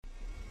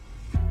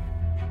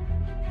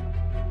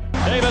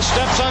Davis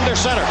steps under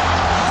center.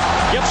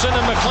 Gibson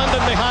and McClendon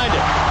behind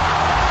him.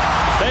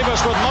 Davis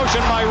with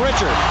motion by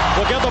Richard.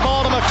 Will give the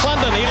ball to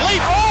McClendon. He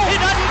leaps. Oh, he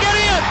doesn't get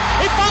in.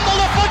 He fumbled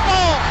the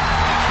football.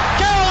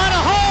 Carolina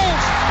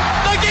holds.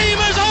 The game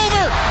is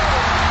over.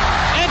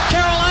 And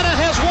Carolina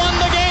has won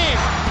the game.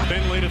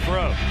 Finley to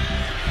throw.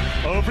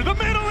 Over the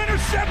middle,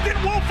 intercepted.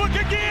 Woolfolk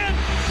again.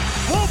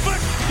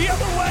 Woolfolk the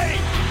other way.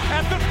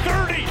 At the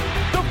 30,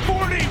 the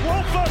 40.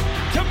 Woolfolk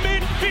to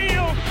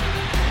midfield.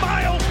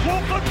 Miles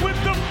Woolfolk with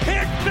the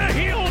pick. The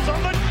Heels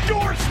on the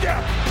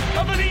doorstep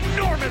of an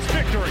enormous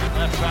victory.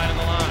 Left side of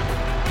the line.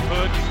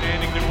 Hood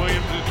standing to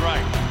Williams'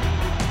 right.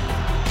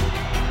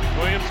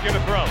 Williams gonna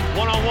throw.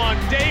 One-on-one.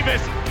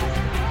 Davis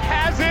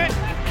has it.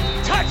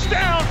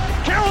 Touchdown.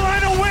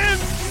 Carolina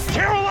wins.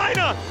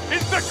 Carolina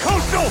is the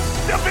Coastal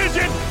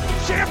Division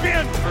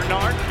champion.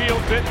 Bernard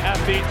fields it at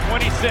the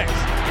 26.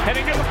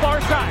 Heading to the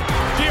far side.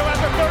 Gio at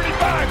the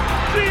 35.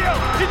 Gio,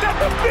 he's at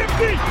the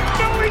 50.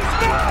 No, he's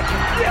not.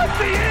 Yes,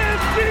 he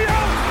is.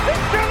 Gio is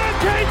going to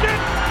take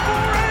it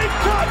for a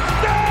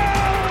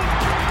touchdown.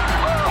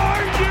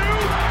 Are you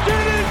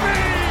kidding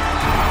me?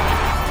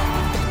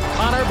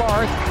 Connor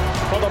Barth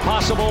for the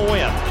possible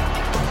win.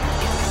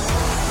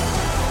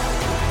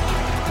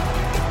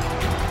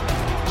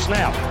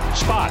 Snap,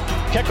 spot,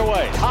 kick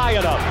away, high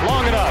enough,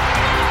 long enough.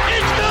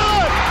 It's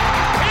good!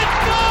 It's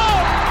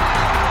good!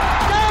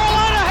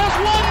 Carolina has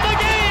won the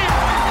game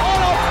on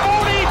a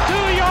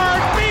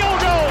 42-yard field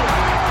goal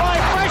by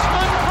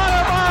freshman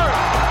Connor Barth.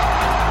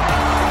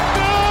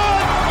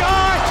 Good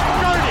gosh,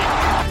 dirty!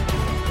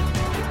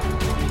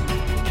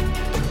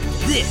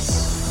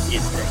 This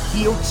is the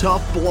Heel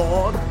Tough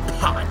Blog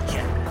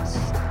Podcast.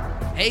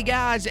 Hey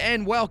guys,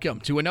 and welcome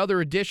to another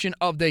edition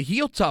of the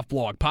Heel Tough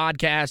Blog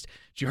Podcast.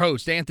 It's your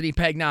host, Anthony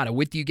Pagnotta,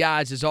 with you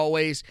guys as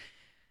always.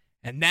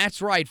 And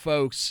that's right,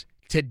 folks.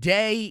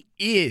 Today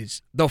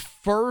is the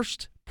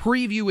first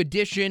preview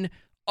edition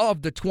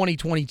of the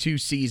 2022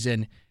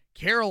 season.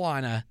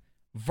 Carolina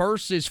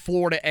versus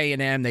Florida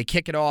A&M. They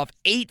kick it off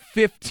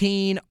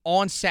 8:15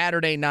 on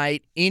Saturday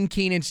night in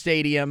Kenan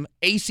Stadium.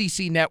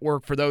 ACC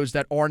Network for those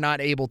that are not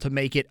able to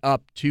make it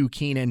up to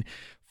Kenan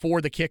for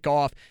the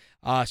kickoff.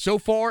 So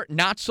far,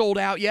 not sold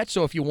out yet,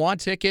 so if you want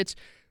tickets,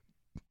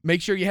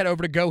 make sure you head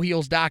over to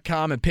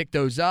GoHeels.com and pick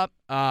those up.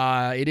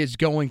 It is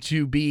going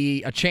to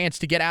be a chance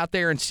to get out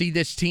there and see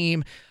this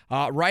team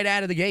right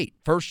out of the gate.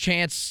 First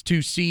chance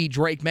to see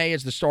Drake May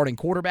as the starting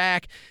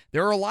quarterback.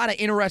 There are a lot of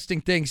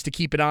interesting things to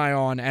keep an eye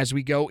on as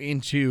we go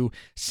into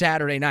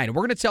Saturday night. And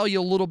we're going to tell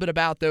you a little bit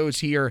about those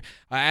here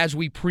as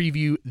we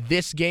preview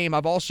this game.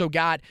 I've also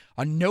got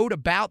a note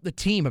about the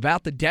team,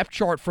 about the depth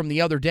chart from the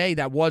other day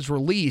that was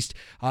released.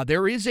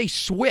 There is a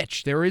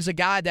switch. There is a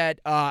guy that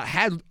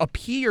had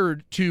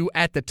appeared to,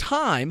 at the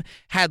time,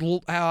 had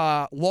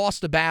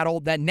lost the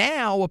battle that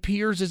now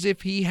appears as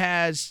if he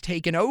has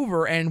taken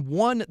over and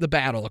won the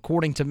battle,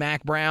 according to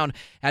Mack Brown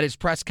at his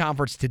press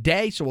conference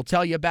today. So we'll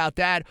tell you about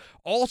that.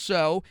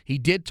 Also, he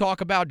did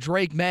talk about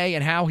Drake May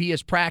and how he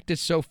has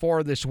practiced so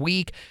far this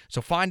week.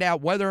 So find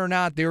out whether or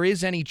not there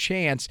is any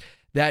chance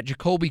that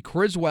Jacoby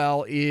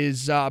Criswell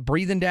is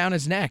breathing down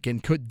his neck,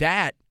 and could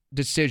that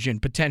decision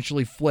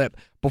potentially flip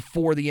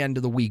before the end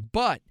of the week.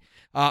 But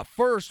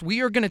first, we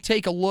are going to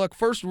take a look.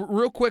 First,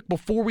 real quick,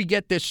 before we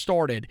get this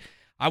started,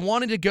 I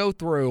wanted to go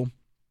through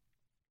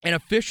and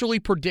officially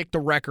predict the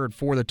record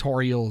for the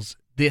Tar Heels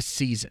this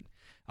season.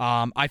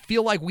 I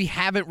feel like we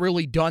haven't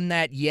really done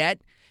that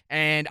yet,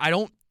 and I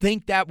don't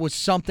think that was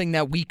something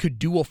that we could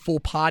do a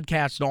full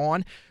podcast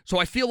on. So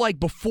I feel like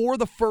before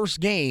the first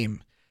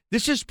game,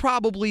 this is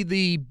probably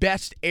the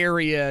best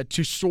area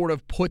to sort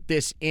of put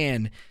this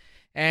in.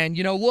 And,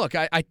 you know, look,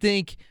 I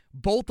think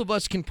both of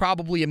us can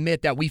probably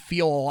admit that we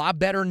feel a lot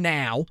better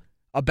now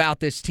about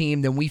this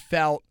team than we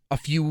felt a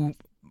few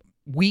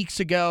weeks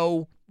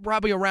ago,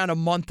 probably around a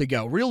month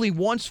ago. Really,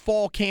 once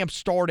fall camp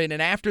started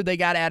and after they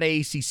got out of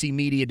ACC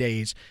Media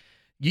Days,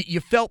 you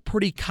felt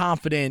pretty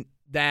confident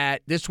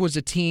that this was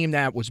a team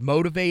that was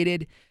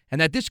motivated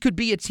and that this could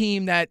be a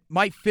team that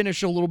might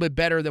finish a little bit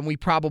better than we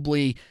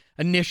probably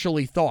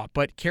initially thought.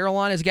 But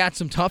Carolina's got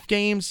some tough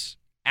games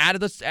out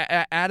of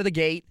the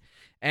gate.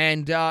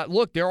 And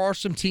look, there are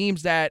some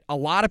teams that a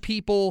lot of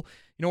people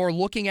are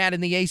looking at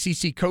in the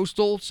ACC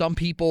Coastal. Some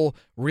people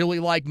really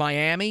like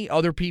Miami.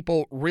 Other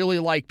people really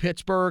like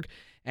Pittsburgh.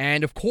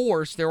 And, of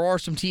course, there are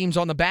some teams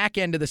on the back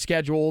end of the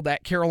schedule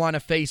that Carolina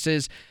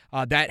faces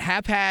that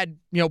have had,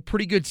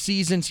 pretty good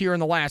seasons here in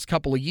the last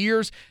couple of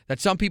years that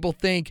some people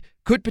think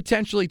could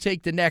potentially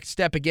take the next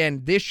step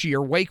again this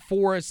year. Wake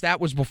Forest, that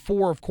was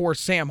before, of course,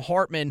 Sam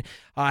Hartman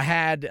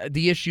had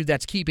the issue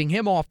that's keeping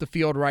him off the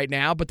field right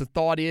now. But the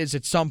thought is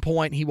at some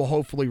point he will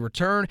hopefully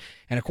return.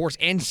 And, of course,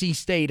 NC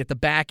State at the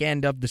back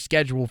end of the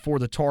schedule for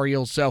the Tar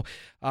Heels. So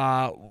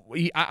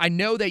I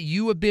know that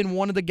you have been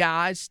one of the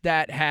guys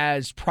that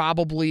has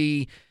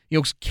probably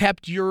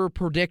kept your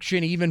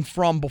prediction even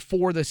from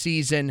before the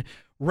season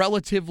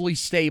relatively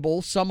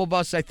stable. Some of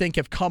us, I think,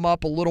 have come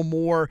up a little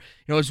more,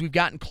 as we've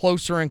gotten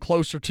closer and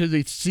closer to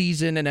the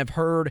season and have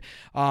heard,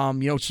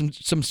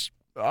 some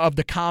of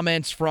the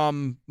comments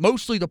from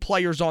mostly the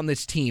players on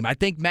this team. I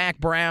think Mack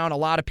Brown, a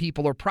lot of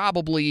people are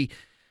probably,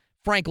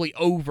 frankly,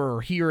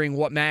 over hearing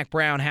what Mack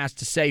Brown has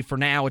to say for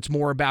now. It's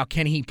more about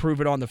can he prove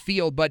it on the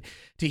field. But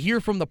to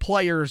hear from the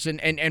players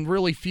and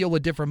really feel a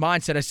different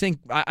mindset,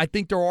 I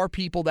think there are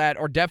people that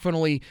are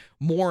definitely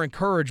more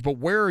encouraged. But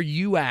where are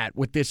you at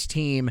with this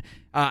team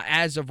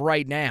as of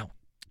right now?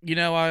 You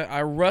know,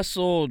 I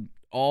wrestled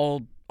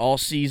all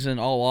season,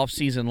 all off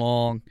season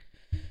long,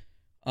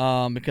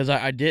 because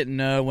I didn't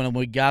know when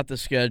we got the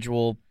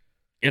schedule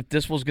if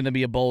this was going to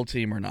be a bowl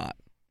team or not.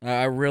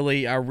 I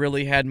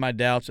really had my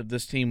doubts if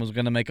this team was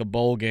going to make a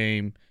bowl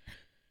game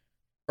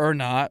or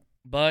not.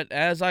 But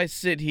as I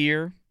sit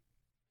here,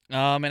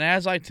 and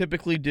as I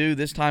typically do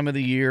this time of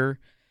the year,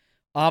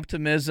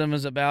 optimism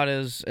is about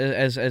as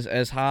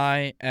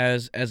high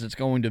as it's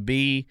going to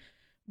be,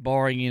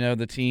 barring,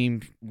 the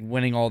team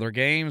winning all their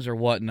games or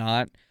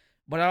whatnot.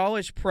 But I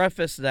always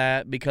preface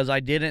that because I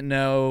didn't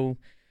know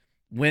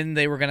when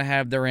they were going to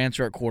have their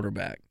answer at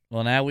quarterback.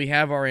 Well, now we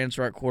have our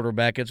answer at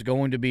quarterback. It's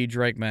going to be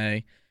Drake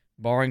May,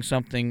 barring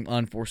something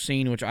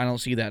unforeseen, which I don't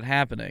see that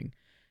happening.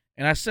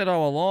 And I said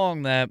all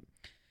along that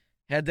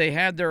had they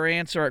had their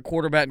answer at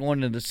quarterback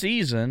going into the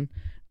season,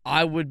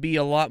 I would be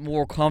a lot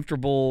more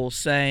comfortable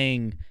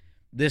saying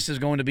this is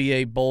going to be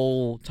a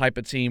bowl type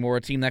of team or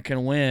a team that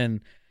can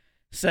win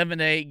 7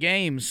 to 8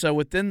 games. So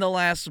within the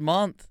last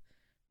month,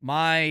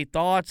 my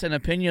thoughts and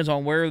opinions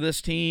on where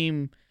this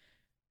team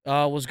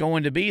was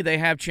going to be, they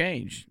have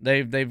changed.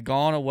 They've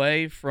gone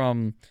away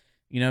from,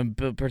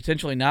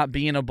 potentially not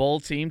being a bowl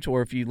team to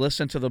where if you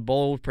listen to the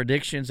bowl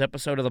predictions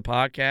episode of the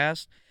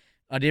podcast,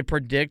 I did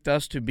predict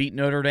us to beat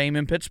Notre Dame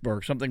in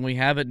Pittsburgh, something we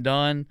haven't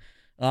done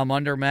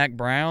under Mack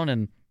Brown.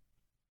 And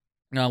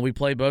we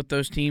play both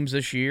those teams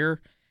this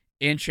year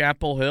in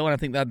Chapel Hill, and I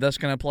think that's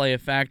going to play a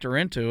factor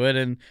into it.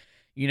 And,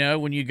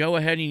 when you go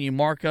ahead and you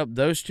mark up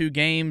those 2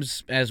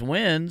 games as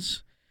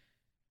wins,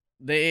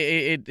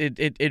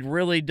 it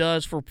really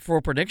does, for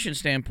a prediction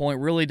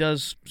standpoint, really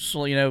does,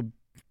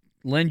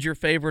 lend your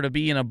favor to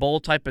being a bowl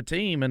type of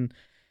team. And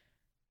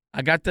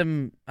I got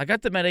them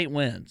at 8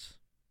 wins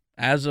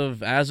as of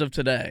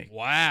today.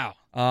 Wow.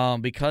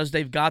 Because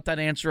they've got that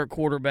answer at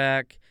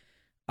quarterback.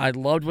 I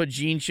loved what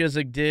Gene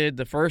Chizik did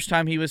the first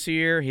time he was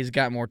here. He's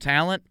got more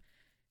talent.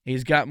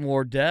 He's got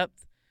more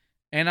depth.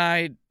 And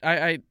I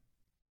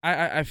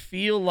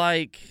feel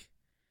like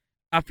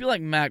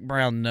Mack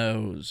Brown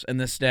knows, and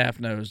the staff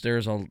knows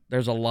there's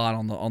a lot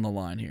on the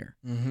line here.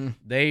 Mm-hmm.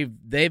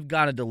 They've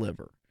got to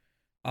deliver.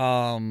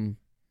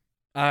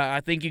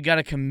 I think you got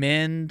to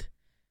commend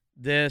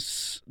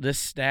this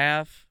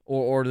staff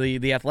or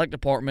the athletic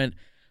department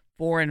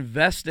for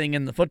investing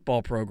in the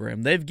football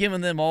program. They've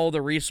given them all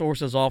the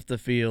resources off the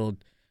field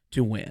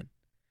to win.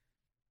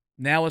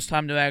 Now it's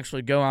time to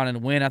actually go out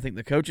and win. I think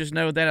the coaches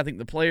know that. I think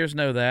the players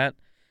know that.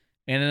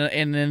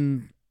 And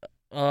then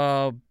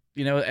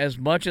as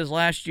much as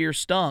last year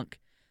stunk,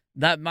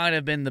 that might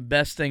have been the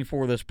best thing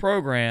for this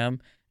program,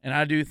 and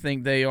I do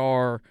think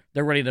they're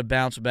ready to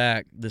bounce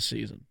back this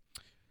season.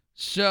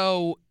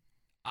 So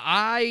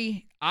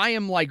I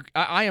am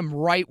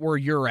right where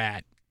you're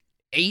at.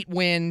 8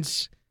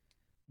 wins,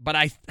 but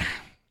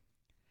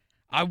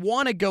I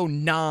want to go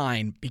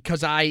 9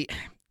 because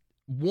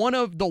one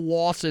of the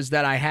losses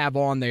that I have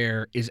on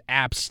there is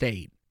App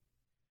State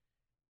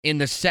in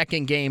the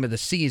second game of the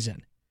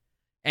season.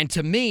 And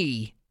to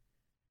me,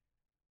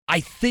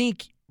 I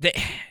think that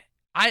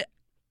I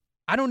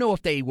don't know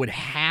if they would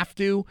have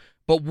to,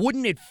 but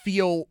wouldn't it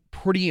feel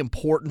pretty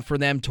important for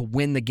them to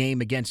win the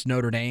game against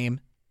Notre Dame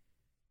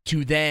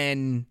to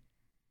then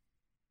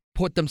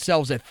put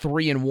themselves at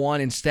 3-1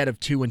 instead of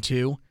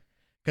 2-2?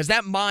 Because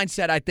that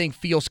mindset, I think,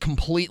 feels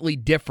completely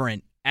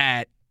different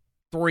at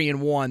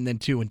 3-1 than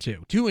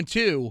 2-2.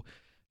 2-2,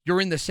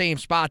 you're in the same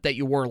spot that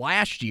you were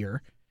last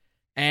year.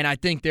 And I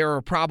think there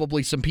are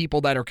probably some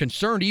people that are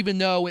concerned, even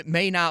though it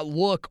may not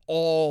look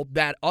all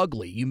that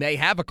ugly. You may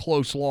have a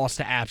close loss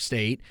to App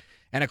State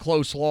and a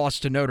close loss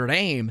to Notre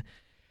Dame.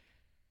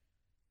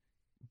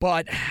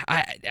 But,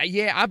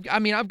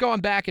 I've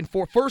gone back and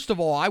forth. First of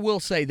all, I will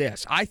say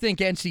this. I think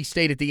NC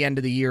State at the end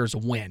of the year is a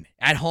win.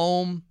 At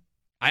home,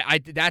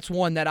 that's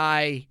one that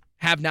I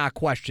have not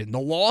questioned. The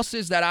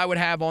losses that I would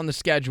have on the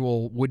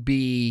schedule would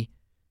be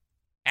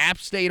App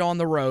State on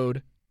the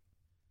road,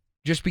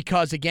 just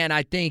because, again,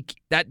 I think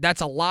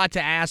that's a lot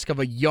to ask of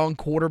a young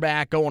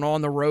quarterback going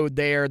on the road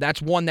there.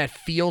 That's one that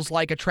feels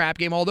like a trap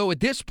game. Although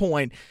at this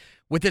point,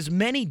 with as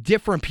many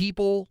different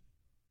people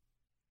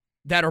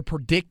that are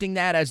predicting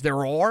that as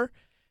there are,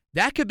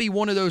 that could be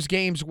one of those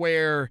games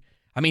where,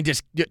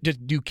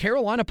 do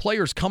Carolina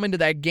players come into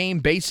that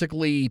game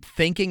basically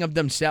thinking of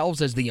themselves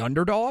as the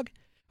underdog?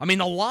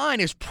 The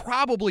line is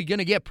probably going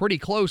to get pretty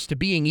close to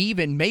being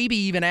even, maybe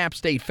even App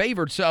State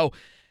favored. So,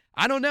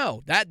 I don't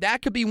know.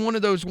 That could be one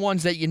of those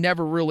ones that you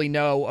never really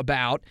know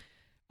about.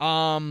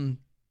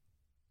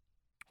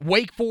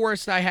 Wake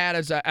Forest I had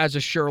as a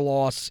sure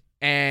loss,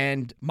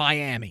 and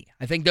Miami.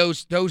 I think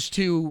those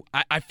two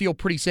I feel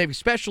pretty safe,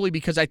 especially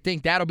because I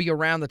think that'll be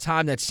around the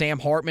time that Sam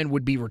Hartman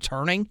would be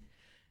returning.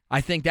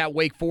 I think that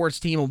Wake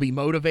Forest team will be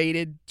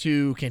motivated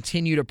to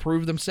continue to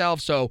prove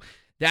themselves. So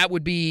that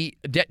would be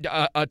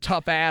a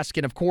tough ask.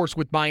 And, of course,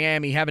 with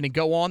Miami having to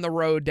go on the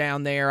road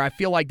down there, I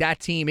feel like that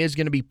team is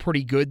going to be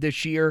pretty good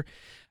this year.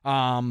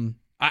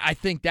 I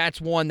think that's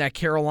one that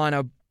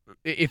Carolina,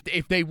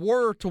 if they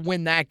were to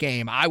win that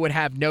game, I would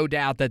have no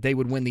doubt that they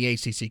would win the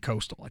ACC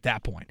Coastal at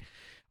that point.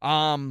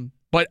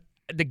 But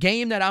the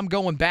game that I'm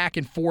going back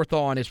and forth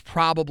on is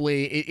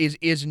probably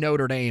is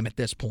Notre Dame at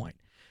this point.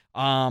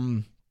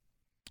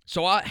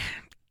 So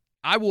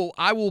I will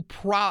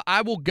go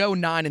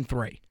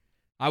 9-3.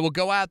 I will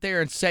go out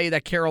there and say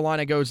that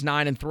Carolina goes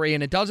 9-3,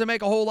 and it doesn't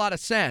make a whole lot of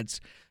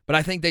sense, but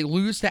I think they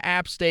lose to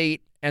App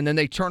State, and then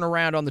they turn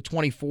around on the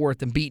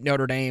 24th and beat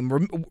Notre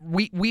Dame.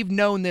 We've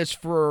known this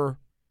for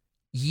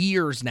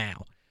years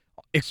now,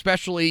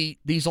 especially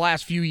these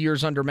last few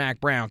years under Mack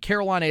Brown.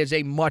 Carolina is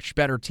a much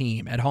better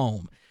team at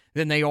home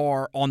than they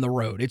are on the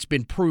road. It's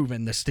been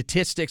proven. The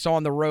statistics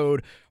on the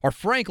road are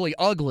frankly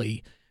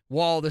ugly,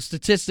 while the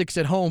statistics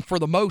at home, for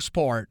the most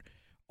part,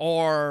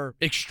 are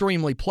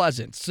extremely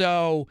pleasant.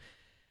 So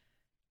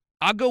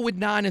I'll go with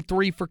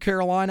 9-3 for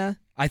Carolina.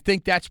 I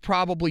think that's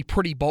probably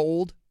pretty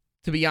bold,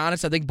 to be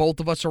honest. I think both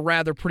of us are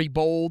rather pretty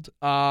bold,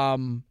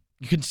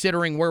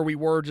 considering where we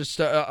were just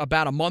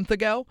about a month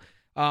ago.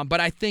 But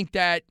I think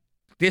that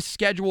this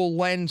schedule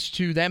lends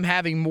to them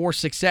having more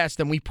success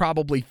than we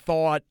probably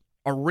thought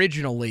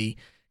originally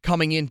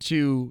coming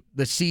into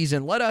the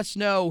season. Let us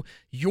know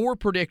your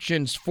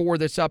predictions for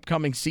this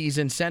upcoming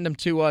season. Send them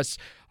to us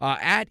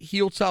at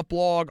Heel Tough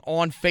Blog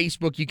on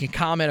Facebook. You can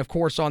comment, of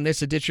course, on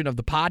this edition of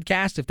the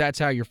podcast if that's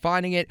how you're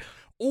finding it.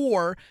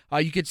 Or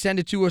you could send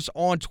it to us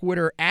on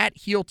Twitter at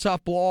Heel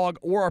Tough Blog,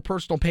 or our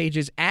personal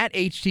pages at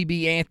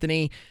HTB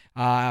Anthony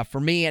for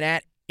me, and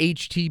at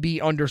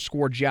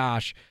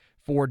HTB_Josh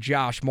for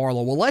Josh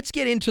Marlowe. Well, let's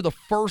get into the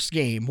first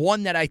game,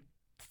 one that I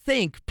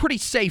think pretty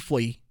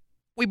safely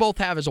we both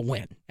have as a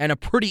win, and a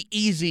pretty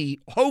easy,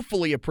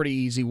 hopefully a pretty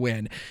easy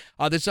win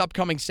this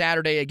upcoming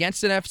Saturday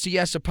against an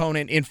FCS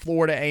opponent in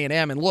Florida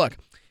A&M. And look,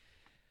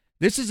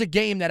 this is a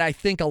game that I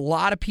think a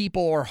lot of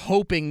people are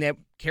hoping that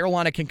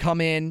Carolina can come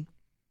in,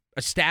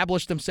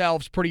 establish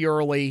themselves pretty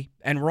early,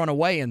 and run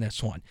away in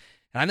this one.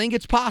 And I think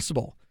it's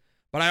possible.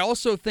 But I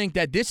also think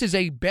that this is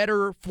a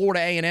better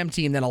Florida A&M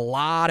team than a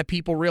lot of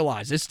people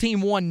realize. This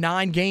team won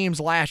 9 games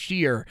last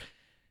year.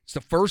 It's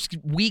the first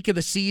week of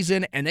the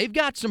season, and they've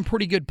got some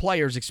pretty good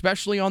players,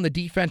 especially on the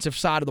defensive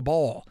side of the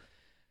ball.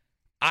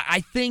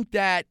 I think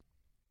that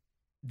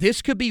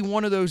this could be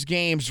one of those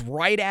games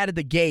right out of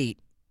the gate.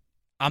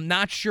 I'm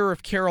not sure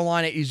if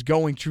Carolina is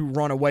going to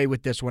run away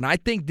with this one. I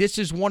think this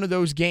is one of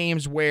those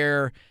games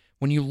where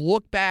when you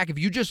look back, if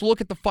you just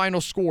look at the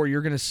final score,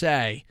 you're going to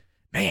say,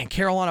 man,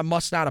 Carolina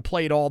must not have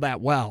played all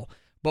that well.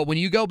 But when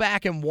you go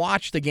back and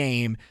watch the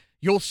game,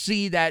 you'll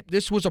see that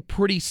this was a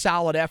pretty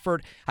solid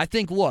effort. I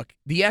think, look,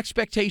 the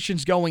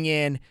expectations going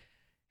in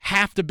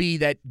have to be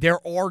that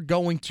there are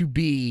going to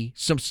be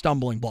some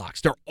stumbling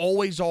blocks. There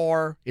always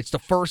are. It's the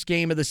first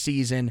game of the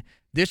season.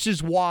 This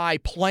is why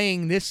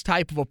playing this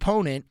type of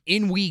opponent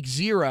in week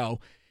 0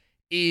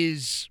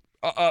 is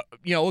a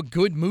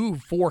good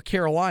move for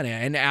Carolina,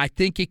 and I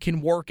think it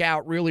can work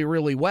out really,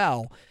 really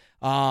well.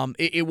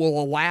 It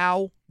will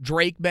allow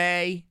Drake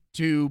May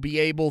to be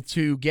able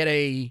to get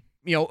a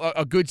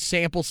good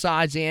sample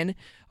size in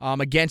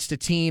against a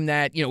team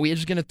that, we're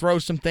just going to throw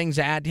some things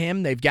at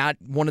him. They've got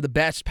one of the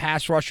best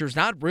pass rushers,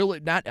 not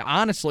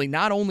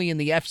only in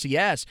the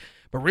FCS,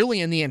 but really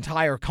in the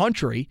entire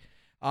country.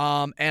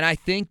 And I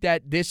think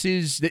that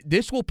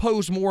this will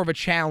pose more of a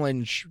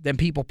challenge than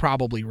people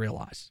probably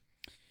realize.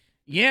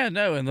 Yeah,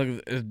 no, and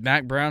look, as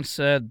Mack Brown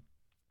said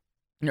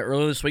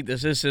earlier this week,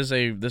 this is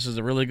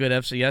a really good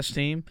FCS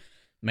team.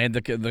 Made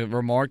the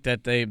remark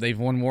that they've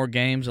won more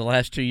games the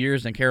last 2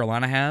 years than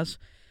Carolina has.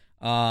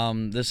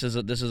 This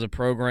is a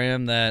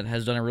program that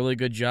has done a really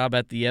good job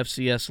at the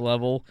FCS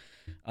level,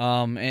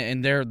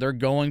 and they're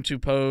going to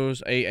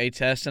pose a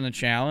test and a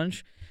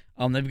challenge.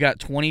 They've got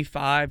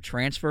 25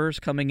 transfers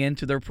coming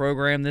into their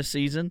program this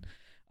season.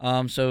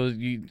 So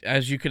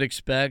as you could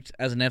expect,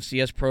 as an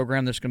FCS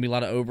program, there's going to be a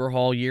lot of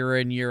overhaul year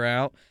in, year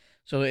out.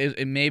 So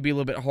it may be a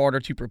little bit harder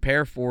to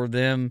prepare for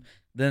them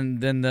than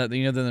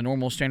the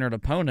normal standard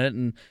opponent.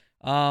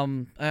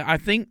 And I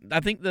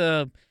think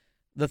the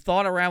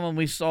thought around when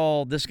we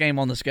saw this game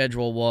on the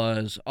schedule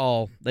was,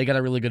 they got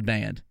a really good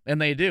band,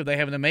 and they do. They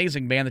have an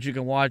amazing band that you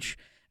can watch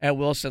at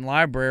Wilson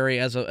Library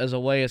as a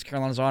way as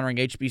Carolina's honoring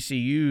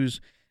HBCUs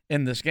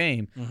in this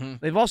game. Mm-hmm.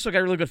 They've also got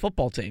a really good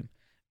football team.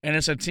 And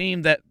it's a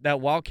team that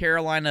while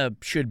Carolina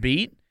should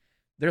beat,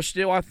 they're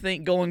still, I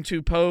think, going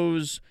to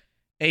pose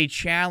a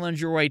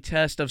challenge or a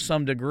test of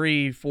some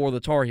degree for the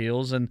Tar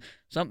Heels, and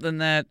something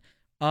that,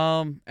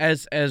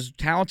 as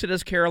talented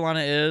as Carolina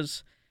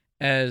is,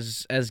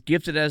 as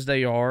gifted as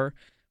they are,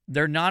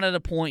 they're not at a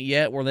point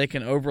yet where they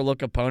can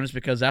overlook opponents,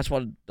 because that's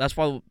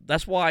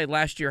why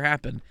last year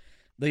happened.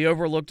 They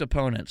overlooked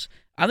opponents.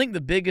 I think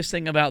the biggest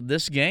thing about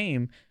this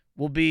game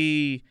will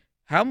be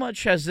how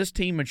much has this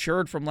team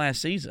matured from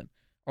last season.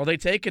 Are they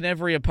taking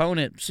every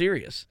opponent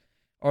serious?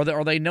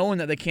 Are they knowing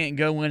that they can't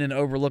go in and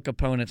overlook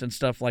opponents and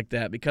stuff like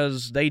that?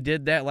 Because they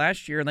did that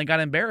last year and they got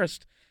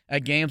embarrassed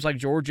at games like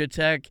Georgia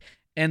Tech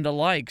and the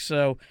like.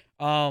 So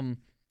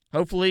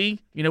hopefully,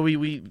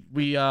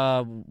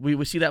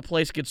 we see that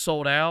place get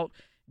sold out,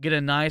 get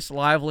a nice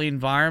lively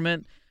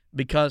environment,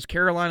 because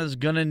Carolina's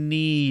gonna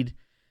need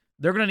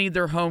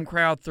their home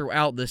crowd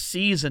throughout the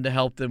season to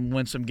help them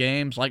win some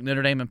games, like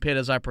Notre Dame and Pitt,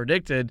 as I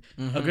predicted.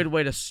 Mm-hmm. A good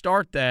way to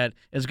start that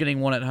is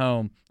getting one at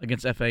home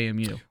against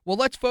FAMU. Well,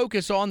 let's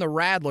focus on the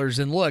Rattlers.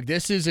 And look,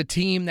 this is a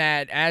team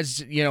that,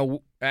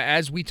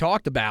 as we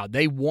talked about,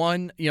 they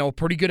won a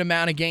pretty good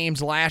amount of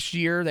games last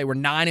year. They were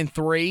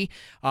 9-3,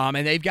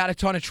 and they've got a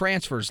ton of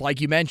transfers,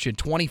 like you mentioned,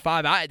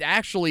 25.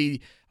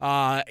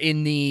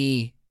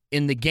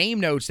 In the game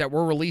notes that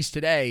were released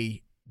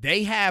today,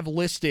 they have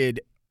listed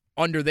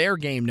under their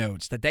game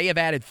notes that they have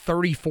added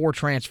 34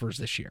 transfers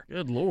this year.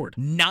 Good Lord.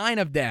 9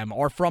 of them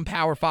are from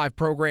Power 5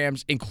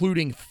 programs,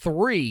 including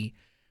 3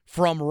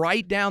 from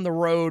right down the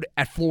road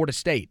at Florida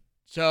State.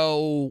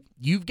 So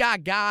you've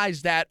got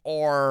guys that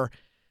are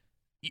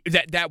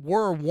that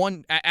were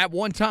at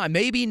one time,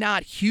 maybe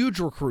not huge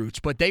recruits,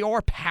 but they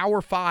are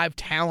Power 5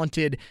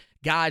 talented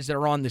guys that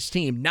are on this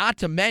team. Not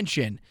to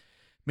mention,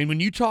 when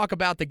you talk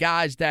about the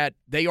guys that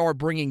they are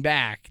bringing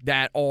back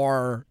that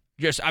are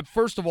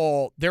first of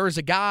all, there is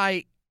a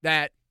guy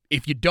that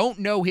if you don't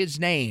know his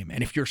name,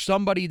 and if you're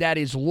somebody that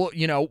is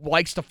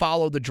likes to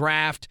follow the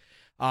draft,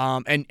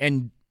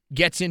 and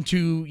gets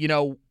into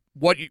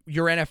what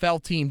your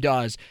NFL team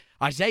does,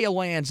 Isaiah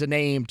Land's a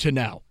name to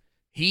know.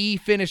 He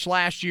finished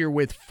last year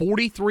with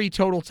 43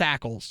 total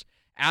tackles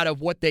out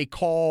of what they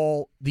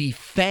call the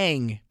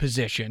Fang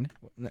position,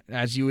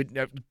 as you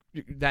would.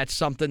 That's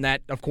something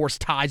that, of course,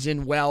 ties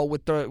in well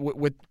with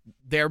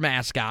their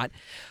mascot.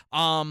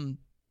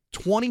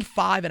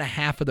 25 and a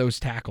half of those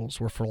tackles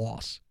were for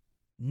loss.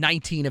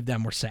 19 of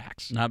them were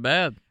sacks. Not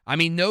bad.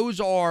 Those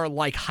are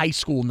like high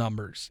school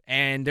numbers,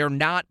 and they're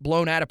not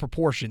blown out of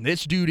proportion.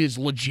 This dude is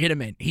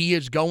legitimate. He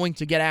is going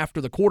to get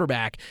after the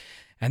quarterback.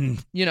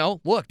 And,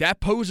 look,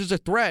 that poses a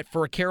threat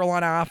for a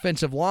Carolina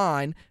offensive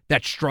line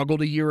that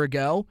struggled a year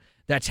ago,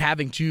 that's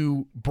having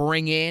to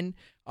bring in,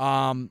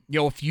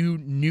 a few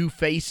new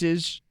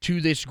faces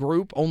to this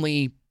group.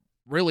 Only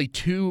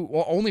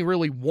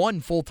really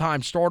one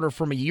full-time starter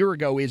from a year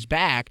ago is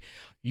back.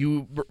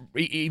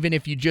 Even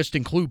if you just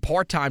include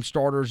part-time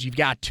starters, you've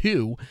got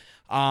 2.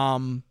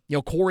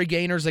 Corey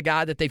Gaynor's a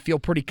guy that they feel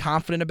pretty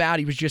confident about.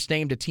 He was just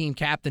named a team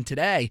captain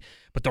today.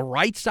 But the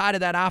right side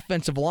of that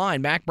offensive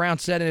line, Mack Brown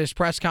said in his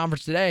press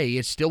conference today,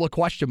 is still a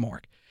question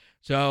mark.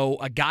 So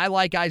a guy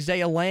like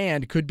Isaiah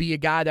Land could be a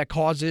guy that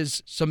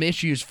causes some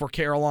issues for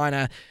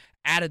Carolina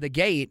out of the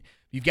gate.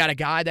 You've got a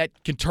guy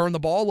that can turn the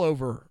ball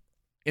over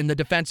in the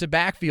defensive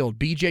backfield.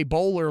 B.J.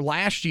 Bowler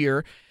last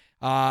year,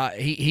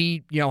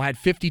 he had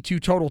 52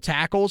 total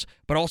tackles,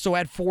 but also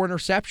had 4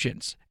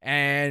 interceptions,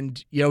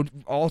 and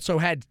also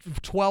had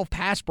 12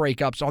 pass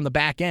breakups on the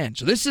back end.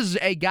 So this is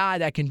a guy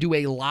that can do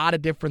a lot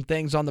of different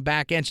things on the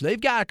back end. So they've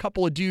got a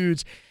couple of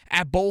dudes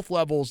at both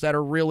levels that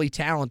are really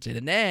talented.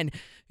 And then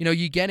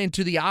you get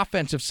into the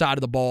offensive side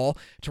of the ball.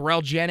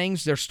 Terrell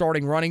Jennings, their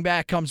starting running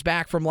back, comes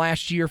back from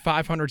last year,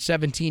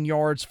 517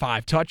 yards,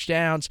 5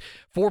 touchdowns,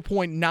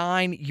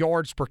 4.9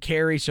 yards per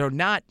carry. So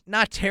not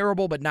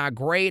terrible, but not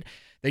great.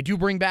 They do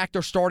bring back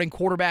their starting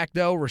quarterback,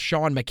 though.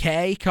 Rashawn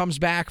McKay comes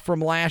back from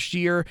last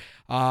year,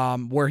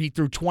 where he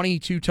threw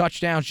 22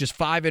 touchdowns, just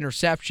 5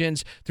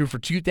 interceptions, threw for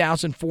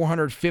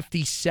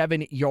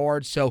 2,457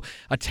 yards. So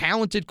a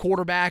talented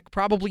quarterback,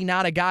 probably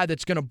not a guy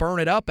that's going to burn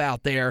it up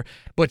out there,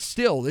 but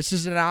still, this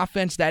is an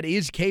offense that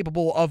is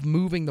capable of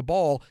moving the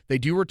ball. They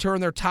do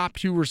return their top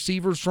 2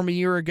 receivers from a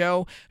year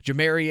ago.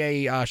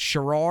 Jamarie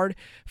Sherrard,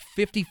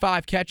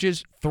 55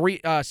 catches,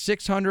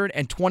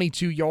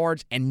 622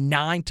 yards, and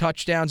 9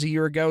 touchdowns a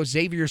year ago.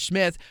 Xavier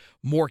Smith,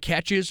 more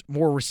catches,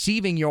 more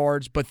receiving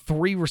yards, but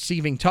 3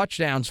 receiving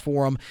touchdowns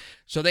for him.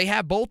 So they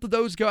have both of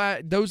those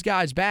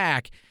guys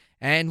back.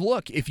 And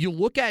look, if you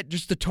look at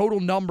just the total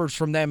numbers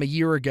from them a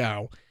year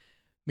ago,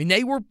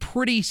 they were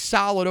pretty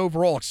solid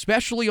overall,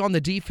 especially on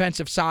the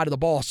defensive side of the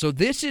ball. So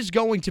this is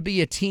going to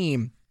be a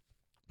team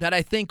that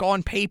I think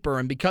on paper,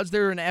 and because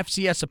they're an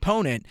FCS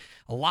opponent,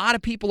 a lot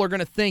of people are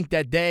going to think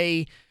that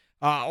they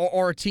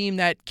or a team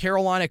that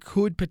Carolina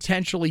could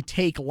potentially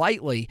take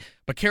lightly,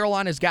 but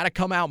Carolina's got to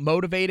come out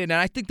motivated. And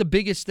I think the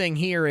biggest thing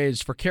here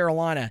is for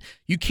Carolina,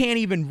 you can't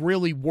even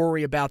really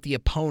worry about the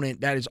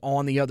opponent that is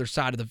on the other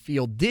side of the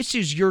field. This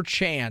is your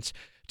chance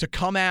to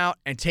come out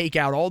and take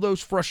out all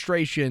those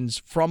frustrations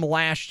from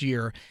last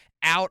year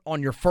out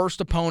on your first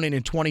opponent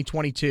in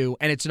 2022,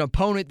 and it's an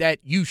opponent that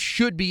you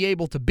should be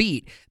able to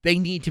beat. They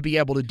need to be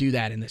able to do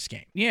that in this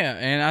game. Yeah,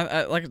 and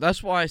I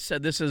that's why I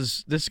said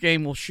this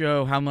game will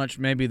show how much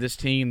maybe this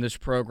team, this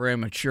program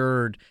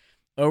matured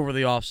over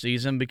the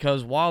offseason,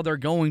 because while they're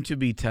going to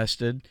be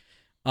tested,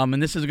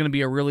 and this is going to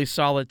be a really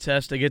solid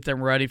test to get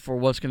them ready for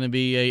what's going to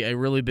be a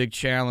really big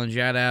challenge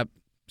at App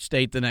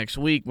State the next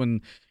week,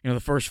 when the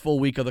first full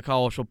week of the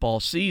college football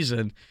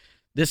season,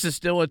 this is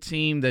still a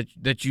team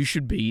that you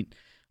should beat.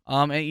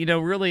 And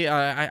really,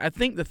 I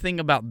think the thing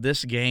about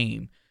this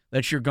game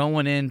that you're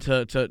going in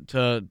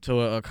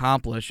to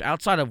accomplish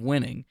outside of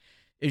winning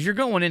is you're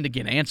going in to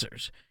get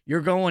answers.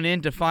 You're going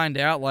in to find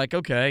out, like,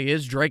 okay,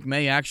 is Drake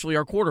May actually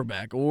our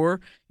quarterback? Or,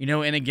 in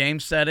a game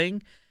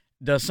setting,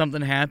 does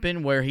something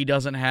happen where he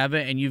doesn't have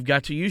it and you've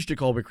got to use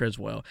Jacoby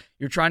Criswell?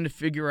 You're trying to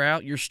figure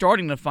out, you're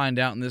starting to find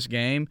out in this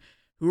game,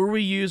 who are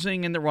we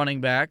using in the running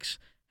backs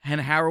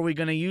and how are we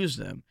going to use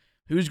them?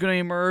 Who's going to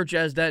emerge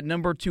as that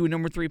number 2,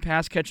 number 3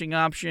 pass-catching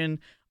option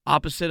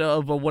opposite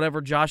of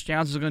whatever Josh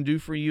Downs is going to do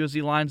for you as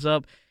he lines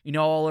up,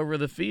 all over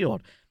the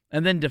field?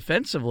 And then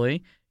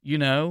defensively,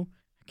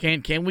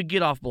 can we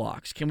get off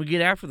blocks? Can we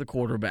get after the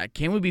quarterback?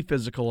 Can we be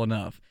physical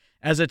enough?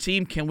 As a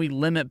team, can we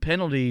limit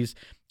penalties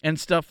and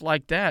stuff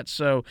like that?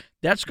 So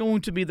that's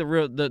going to be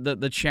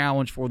the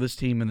challenge for this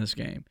team in this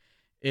game,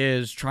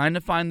 is trying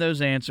to find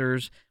those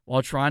answers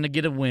while trying to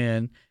get a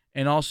win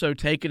and also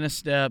taking a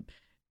step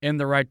in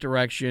the right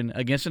direction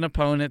against an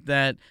opponent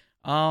that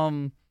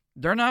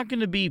they're not going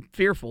to be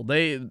fearful.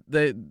 They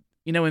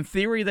in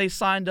theory, they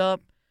signed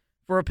up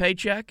for a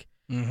paycheck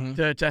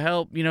to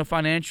help,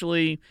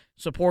 financially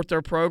support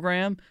their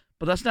program,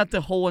 but that's not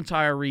the whole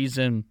entire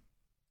reason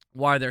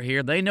why they're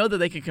here. They know that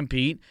they can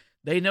compete.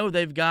 They know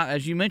they've got,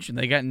 as you mentioned,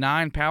 they got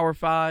 9 Power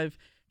 5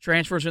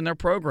 transfers in their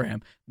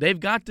program. They've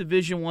got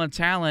Division I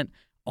talent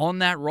on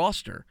that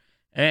roster.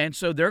 And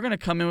so they're going to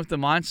come in with the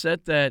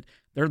mindset that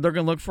they're going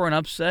to look for an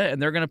upset,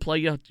 and they're going to play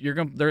you. They're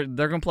going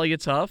to play you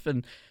tough.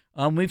 And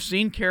we've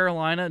seen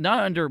Carolina,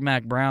 not under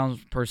Mac Brown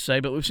per se,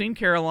 but we've seen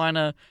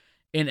Carolina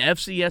in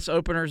FCS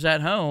openers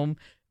at home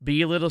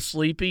be a little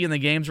sleepy, and the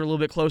games are a little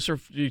bit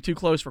too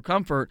close for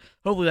comfort.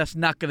 Hopefully that's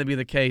not going to be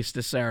the case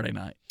this Saturday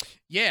night.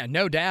 Yeah,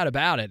 no doubt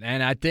about it.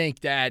 And I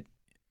think that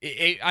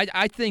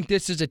I think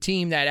this is a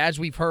team that, as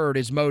we've heard,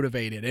 is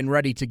motivated and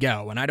ready to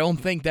go. And I don't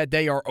think that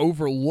they are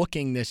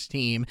overlooking this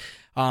team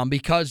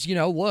because,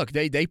 look,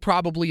 they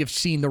probably have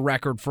seen the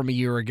record from a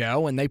year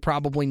ago, and they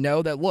probably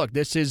know that, look,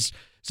 it's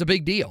a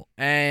big deal.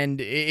 And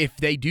if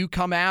they do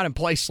come out and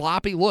play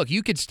sloppy, look,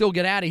 you could still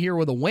get out of here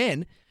with a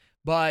win,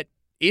 but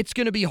it's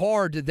going to be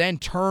hard to then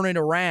turn it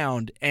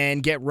around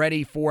and get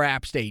ready for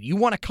App State. You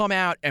want to come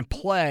out and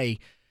play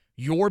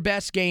your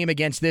best game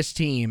against this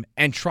team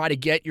and try to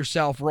get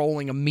yourself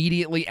rolling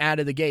immediately out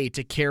of the gate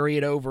to carry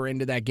it over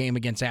into that game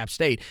against App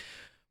State.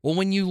 Well,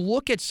 when you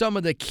look at some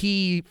of the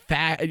keys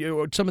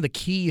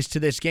to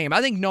this game,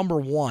 I think number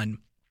one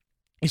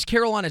is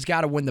Carolina's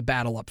got to win the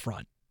battle up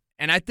front.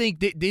 And I think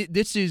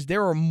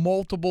there are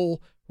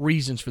multiple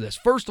reasons for this.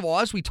 First of all,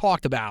 as we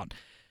talked about,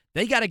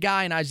 they got a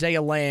guy in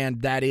Isaiah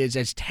Land that is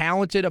as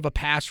talented of a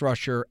pass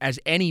rusher as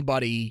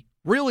anybody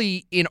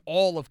really in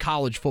all of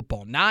college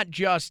football, not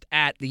just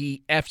at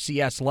the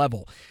FCS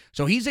level.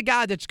 So he's a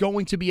guy that's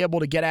going to be able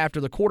to get after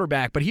the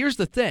quarterback. But here's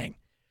the thing.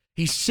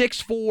 He's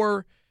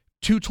 6'4",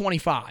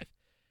 225.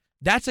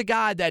 That's a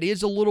guy that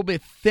is a little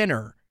bit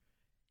thinner.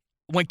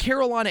 When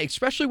Carolina,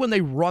 especially when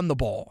they run the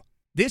ball,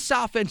 this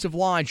offensive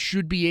line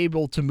should be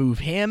able to move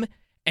him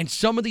and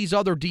some of these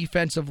other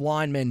defensive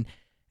linemen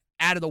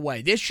out of the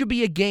way. This should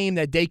be a game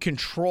that they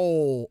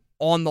control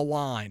on the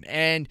line.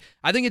 And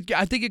I think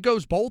it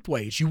goes both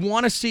ways. You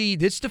want to see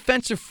this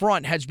defensive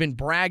front has been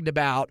bragged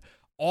about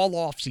all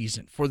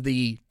offseason for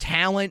the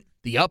talent,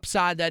 the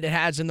upside that it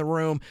has in the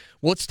room.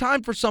 Well, it's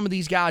time for some of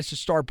these guys to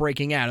start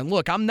breaking out. And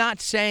look, I'm not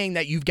saying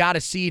that you've got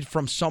to see it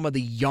from some of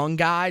the young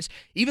guys,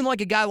 even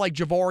like a guy like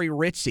Jahvaree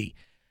Ritzie.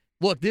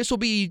 Look, this will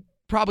be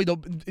probably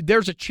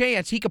there's a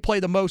chance he could play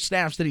the most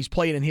snaps that he's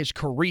played in his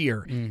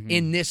career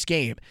in this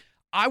game.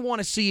 I want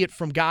to see it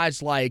from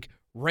guys like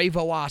Ray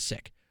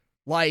Vohasek,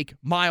 like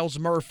Miles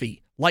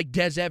Murphy, like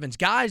Des Evans,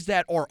 guys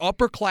that are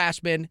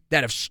upperclassmen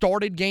that have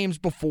started games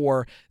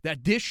before,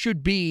 that this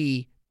should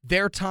be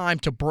their time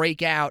to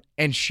break out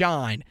and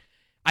shine.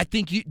 I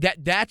think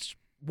that's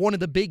one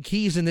of the big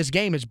keys in this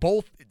game is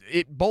both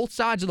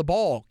sides of the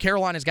ball.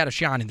 Carolina's got to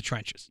shine in the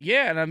trenches.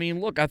 Yeah, and I mean,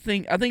 look, I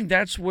think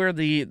that's where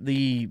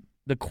the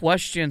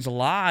questions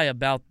lie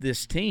about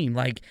this team.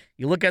 Like,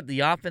 you look at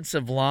the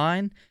offensive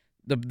line,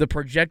 the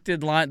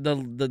projected line,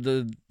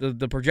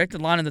 the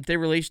projected line that they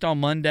released on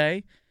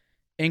Monday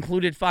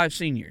included 5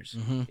 seniors.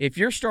 If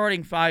you're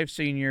starting 5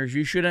 seniors,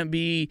 you shouldn't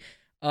be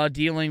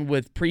dealing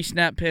with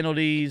pre-snap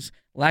penalties,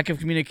 lack of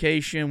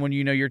communication when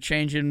you're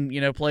changing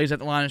plays at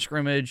the line of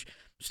scrimmage,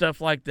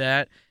 stuff like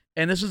that.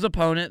 And this is an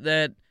opponent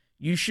that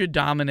you should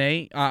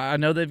dominate. I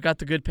know they've got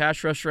the good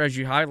pass rusher as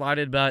you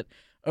highlighted, but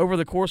over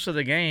the course of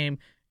the game,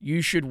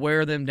 you should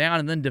wear them down.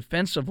 And then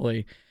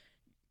defensively,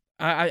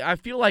 I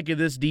feel like if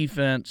this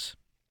defense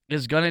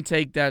is going to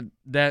take that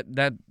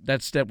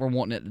step we're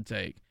wanting it to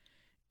take,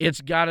 it's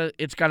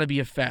gotta be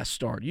a fast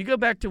start. You go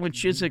back to when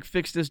Chizik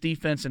fixed this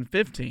defense in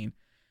 2015.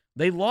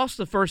 They lost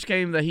the first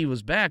game that he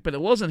was back, but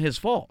it wasn't his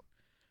fault.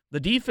 The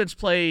defense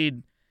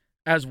played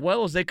as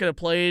well as they could have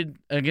played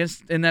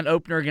in that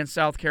opener against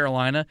South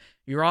Carolina.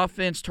 Your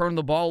offense turned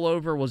the ball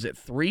over, was it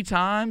 3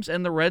 times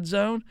in the red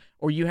zone?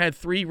 Or you had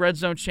 3 red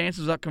zone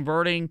chances of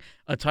converting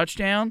a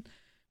touchdown?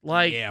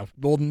 Yeah,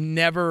 we'll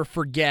never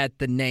forget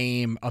the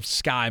name of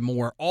Sky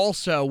Moore.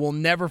 Also, we'll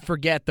never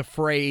forget the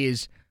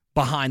phrase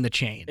behind the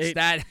chains.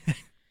 That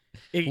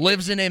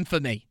lives in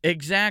infamy.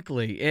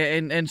 Exactly.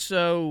 And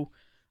so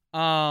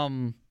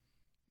and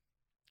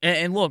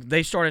look,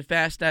 they started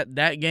fast at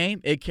that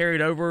game. It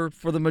carried over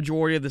for the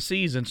majority of the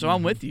season. So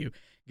I'm with you.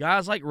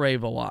 Guys like Ray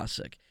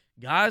Velasic,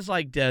 guys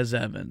like Des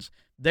Evans,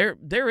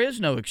 there is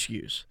no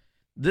excuse.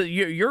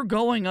 You're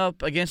going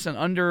up against an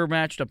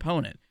undermatched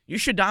opponent. You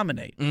should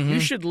dominate. You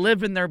should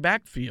live in their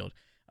backfield.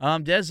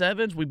 Des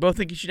Evans, we both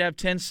think he should have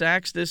 10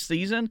 sacks this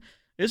season.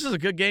 This is a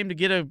good game to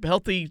get a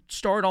healthy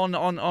start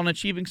on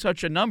achieving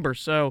such a number.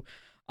 So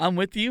I'm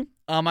with you.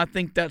 I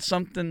think that's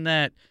something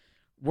that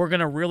we're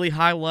going to really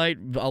highlight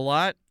a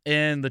lot.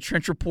 And the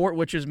Trench Report,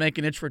 which is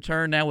making its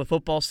return now with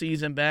football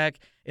season back,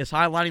 is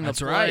highlighting the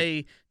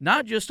play,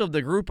 not just of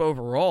the group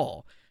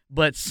overall,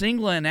 but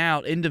singling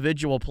out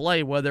individual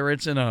play, whether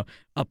it's in a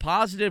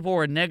positive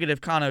or a negative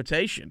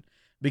connotation,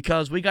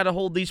 because we got to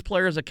hold these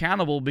players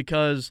accountable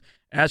because,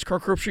 as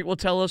Kirk Herbstreit will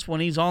tell us when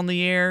he's on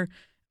the air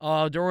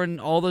during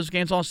all those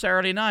games on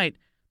Saturday night,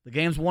 the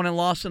game's won and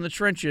lost in the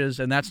trenches,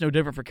 and that's no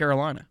different for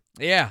Carolina.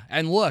 Yeah,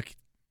 and look,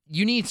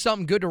 you need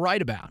something good to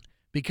write about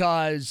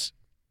because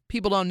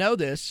people don't know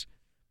this.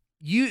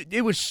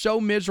 It was so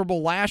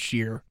miserable last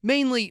year.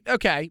 Mainly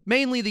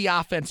the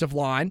offensive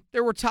line.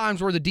 There were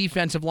times where the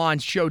defensive line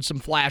showed some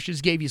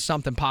flashes, gave you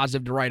something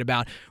positive to write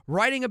about.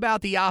 Writing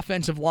about the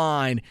offensive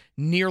line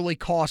nearly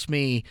cost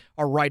me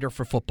a writer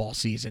for football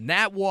season.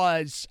 That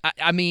was,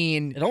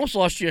 it almost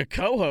lost you a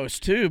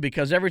co-host, too,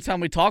 because every time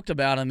we talked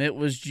about him, it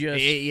was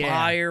just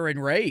fire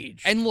and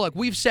rage. And look,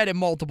 we've said it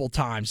multiple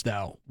times,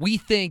 though. We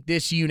think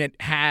this unit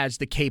has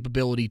the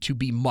capability to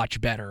be much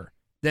better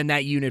than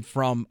that unit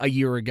from a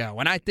year ago.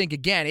 And I think,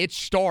 again, it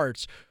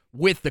starts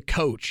with the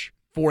coach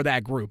for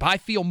that group. I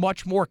feel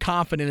much more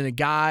confident in a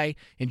guy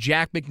in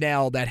Jack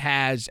McNeil that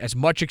has as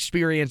much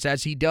experience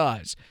as he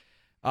does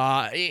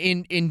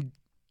in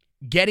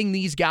getting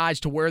these guys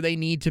to where they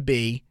need to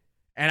be.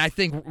 And I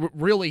think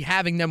really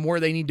having them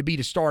where they need to be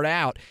to start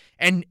out.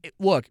 And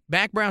look,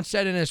 Mack Brown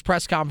said in his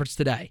press conference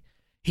today,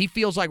 he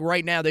feels like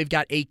right now they've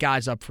got 8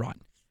 guys up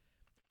front.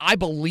 I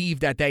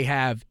believe that they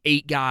have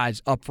 8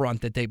 guys up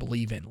front that they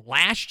believe in.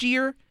 Last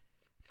year,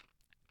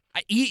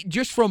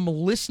 just from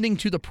listening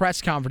to the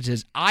press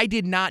conferences, I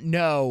did not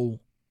know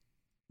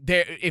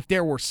if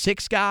there were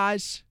 6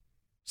 guys,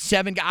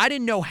 7 guys. I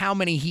didn't know how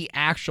many he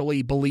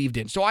actually believed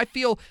in. So I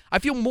feel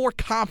more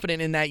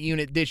confident in that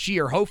unit this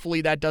year.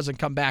 Hopefully that doesn't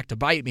come back to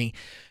bite me.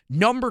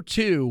 Number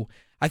 2,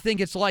 I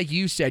think it's like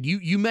you said.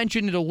 You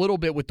mentioned it a little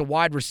bit with the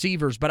wide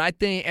receivers, but I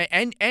think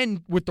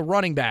and with the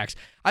running backs.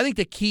 I think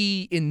the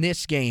key in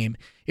this game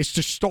is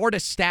to start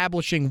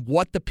establishing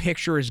what the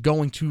picture is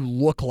going to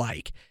look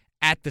like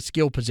at the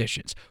skill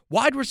positions.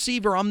 Wide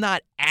receiver, I'm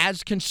not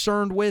as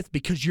concerned with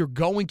because you're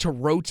going to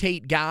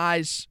rotate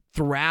guys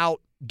throughout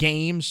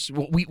games.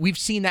 We've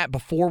seen that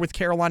before with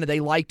Carolina. They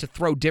like to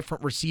throw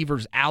different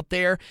receivers out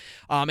there.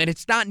 And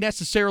it's not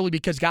necessarily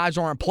because guys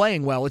aren't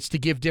playing well. It's to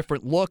give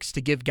different looks,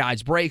 to give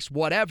guys breaks,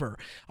 whatever.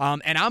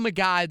 And I'm a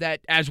guy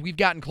that, as we've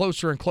gotten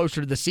closer and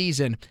closer to the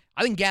season,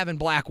 I think Gavin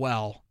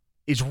Blackwell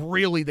is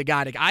really the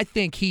guy. I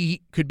think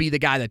he could be the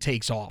guy that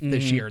takes off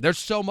this year. There's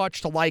so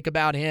much to like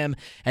about him,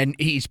 and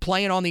he's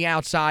playing on the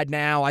outside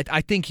now.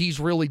 I think he's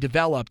really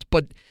developed.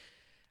 But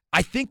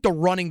I think the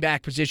running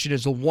back position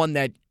is the one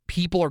that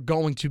people are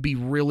going to be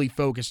really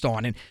focused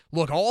on. And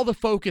look, all the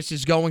focus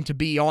is going to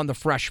be on the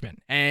freshmen.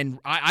 And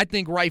I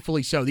think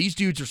rightfully so. These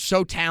dudes are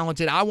so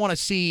talented. I want to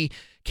see,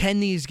 can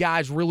these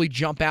guys really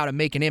jump out and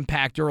make an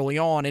impact early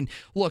on? And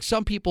look,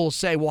 some people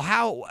say, well,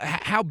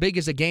 how big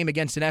is a game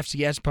against an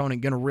FCS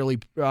opponent going to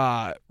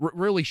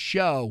really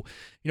show,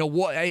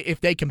 what if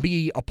they can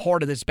be a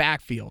part of this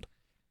backfield?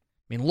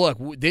 I mean, look,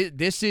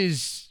 this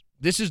is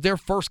their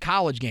first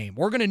college game.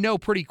 We're going to know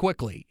pretty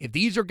quickly. If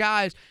these are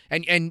guys,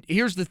 and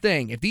here's the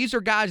thing, if these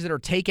are guys that are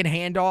taking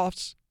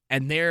handoffs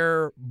and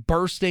they're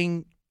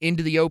bursting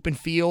into the open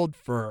field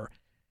for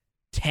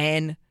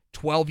 10,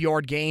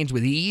 12-yard gains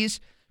with ease,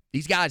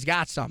 these guys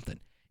got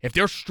something. If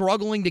they're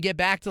struggling to get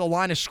back to the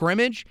line of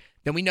scrimmage,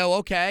 then we know,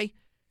 okay,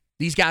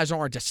 these guys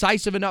aren't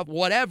decisive enough,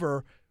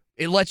 whatever.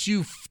 It lets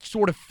you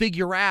sort of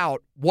figure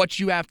out what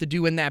you have to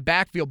do in that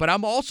backfield. But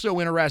I'm also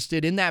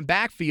interested in that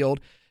backfield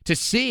to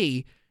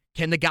see,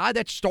 can the guy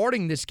that's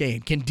starting this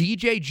game, can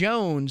DJ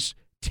Jones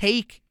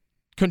take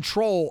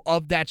control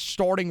of that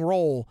starting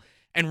role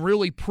and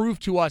really prove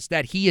to us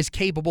that he is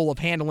capable of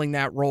handling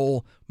that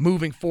role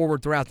moving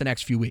forward throughout the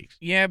next few weeks?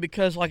 Yeah,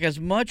 because as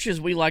much as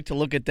we like to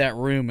look at that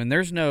room, and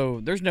there's no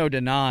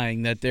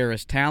denying that there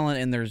is talent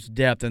and there's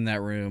depth in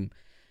that room,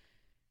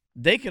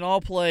 they can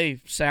all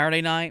play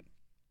Saturday night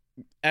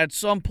at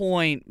some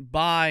point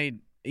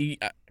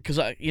because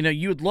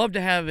you would love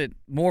to have it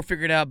more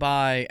figured out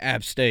by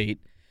App State.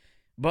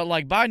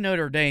 But by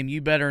Notre Dame,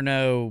 you better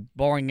know,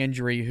 barring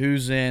injury,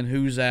 who's in,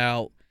 who's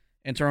out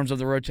in terms of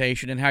the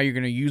rotation and how you're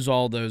going to use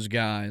all those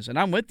guys. And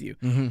I'm with you.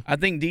 Mm-hmm. I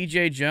think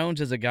DJ Jones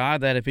is a guy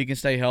that, if he can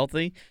stay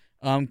healthy,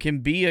 can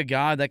be a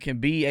guy that can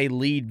be a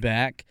lead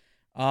back.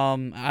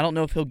 I don't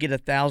know if he'll get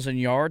 1,000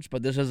 yards,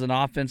 but this is an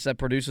offense that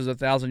produces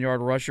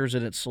 1,000-yard rushers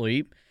in its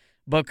sleep,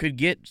 but could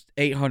get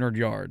 800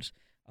 yards.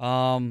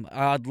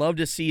 I'd love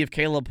to see if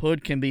Caleb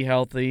Hood can be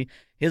healthy.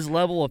 His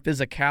level of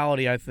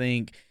physicality, I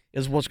think,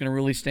 is what's going to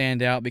really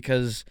stand out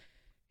because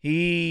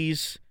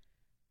he's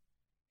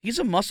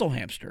a muscle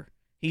hamster.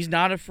 He's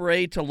not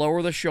afraid to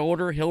lower the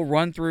shoulder. He'll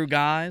run through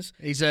guys.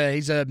 He's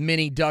a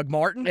mini Doug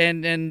Martin,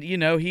 and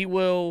he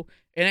will.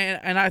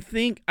 And I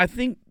think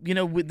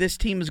this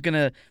team's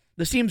gonna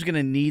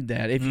need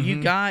that. If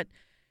you got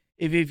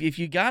if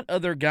you got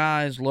other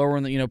guys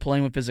lowering the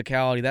playing with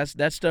physicality,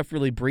 that stuff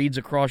really breeds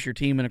across your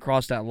team and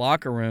across that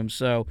locker room.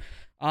 So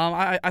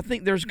I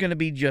think there's going to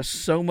be just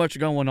so much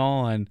going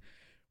on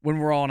when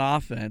we're on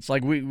offense.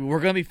 Like we're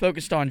going to be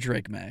focused on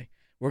Drake May.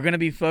 We're going to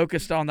be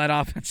focused on that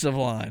offensive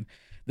line.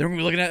 They're going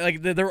to be looking at,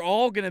 like, they're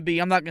all going to be,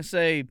 I'm not going to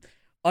say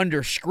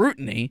under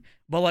scrutiny,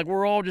 but, like,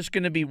 we're all just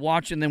going to be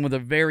watching them with a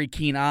very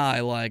keen eye.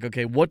 Like,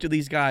 okay, what do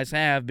these guys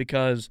have?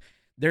 Because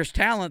there's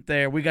talent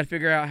there. We got to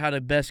figure out how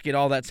to best get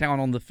all that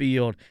talent on the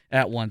field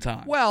at one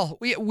time. Well,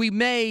 we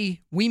may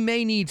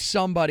need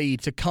somebody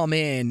to come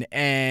in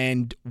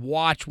and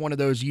watch one of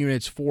those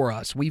units for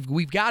us.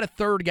 We've got a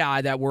third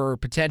guy that we're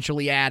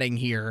potentially adding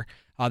here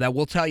that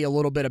we'll tell you a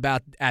little bit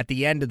about at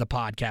the end of the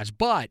podcast.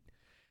 But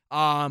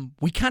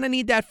we kind of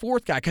need that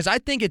fourth guy because I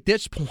think at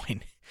this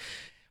point,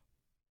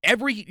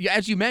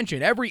 as you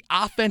mentioned, every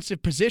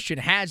offensive position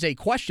has a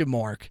question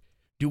mark.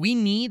 Do we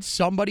need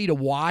somebody to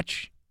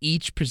watch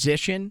each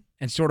position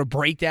and sort of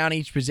break down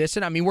each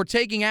position? I mean, we're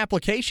taking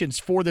applications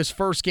for this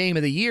first game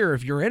of the year.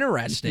 If you're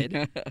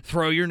interested,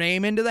 throw your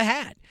name into the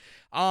hat.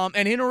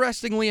 And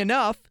interestingly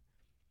enough,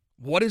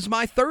 what is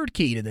my third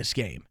key to this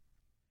game?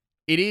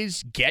 It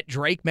is get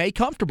Drake May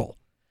comfortable.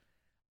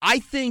 I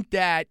think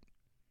that,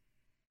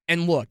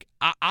 and look,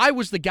 I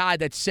was the guy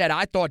that said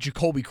I thought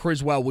Jacoby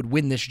Criswell would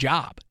win this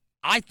job.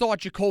 I thought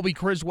Jacoby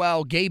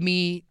Criswell gave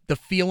me the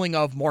feeling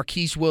of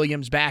Marquise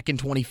Williams back in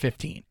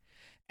 2015.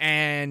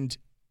 And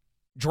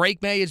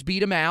Drake May has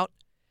beat him out.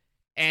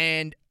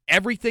 And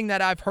everything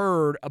that I've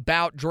heard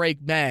about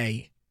Drake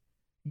May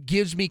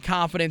gives me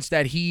confidence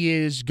that he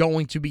is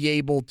going to be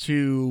able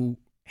to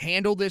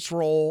handle this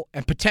role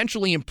and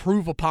potentially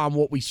improve upon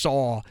what we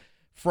saw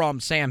from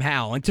Sam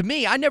Howell. And to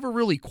me, I never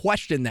really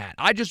questioned that.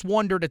 I just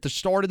wondered at the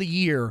start of the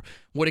year,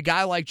 would a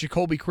guy like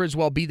Jacoby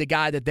Criswell be the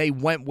guy that they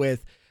went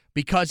with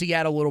because he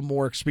had a little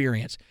more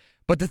experience?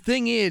 But the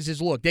thing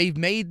is look, they've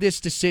made this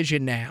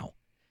decision now.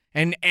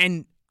 And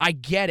I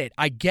get it.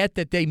 I get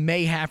that they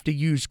may have to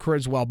use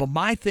Criswell. But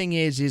my thing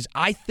is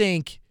I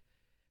think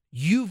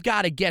you've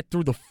got to get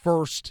through the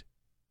first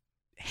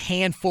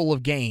handful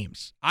of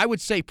games. I would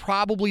say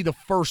probably the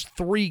first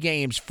 3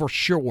 games for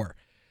sure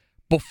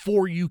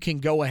before you can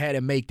go ahead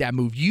and make that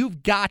move.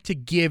 You've got to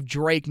give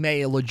Drake May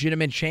a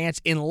legitimate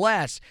chance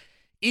unless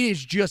it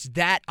is just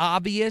that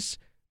obvious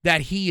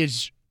that he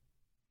is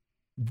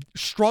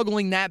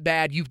struggling that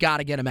bad. You've got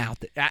to get him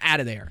out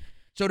of there.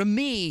 So to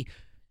me,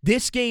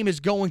 this game is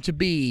going to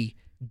be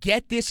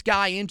get this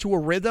guy into a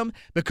rhythm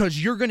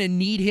because you're going to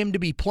need him to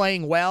be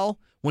playing well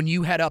when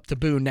you head up to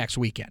Boone next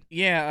weekend.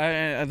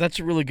 Yeah, that's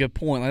a really good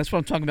point. That's what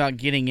I'm talking about,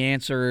 getting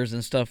answers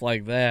and stuff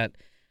like that.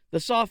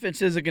 This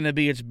offense isn't going to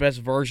be its best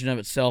version of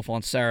itself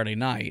on Saturday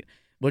night,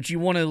 but you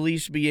want to at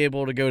least be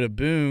able to go to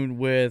Boone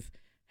with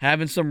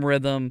having some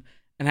rhythm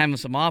and having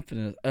some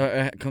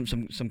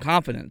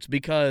confidence,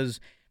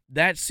 because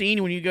that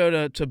scene when you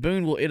go to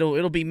Boone,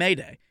 it'll be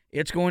Mayday.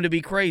 It's going to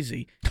be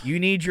crazy. You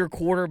need your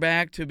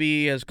quarterback to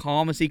be as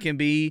calm as he can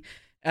be,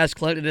 as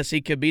collected as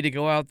he can be, to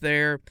go out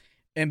there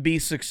and be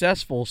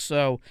successful.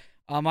 So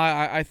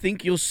I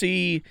think you'll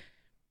see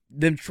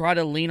them try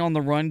to lean on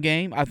the run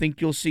game. I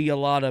think you'll see a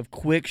lot of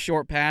quick,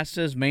 short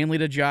passes, mainly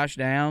to Josh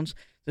Downs,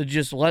 to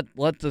just let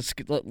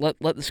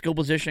the skill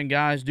position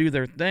guys do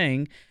their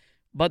thing.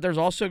 But there's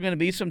also going to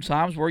be some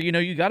times where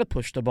you got to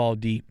push the ball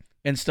deep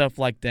and stuff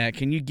like that.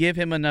 Can you give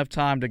him enough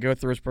time to go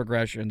through his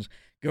progressions,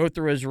 go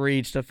through his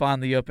reads to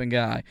find the open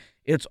guy?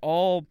 It's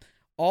all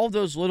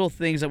those little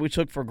things that we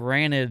took for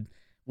granted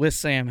with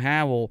Sam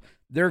Howell.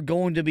 They're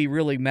going to be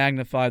really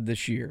magnified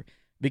this year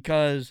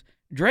because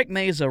Drake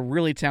May is a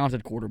really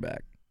talented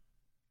quarterback.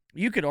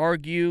 You could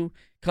argue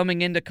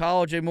coming into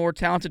college a more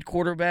talented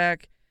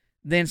quarterback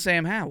than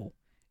Sam Howell.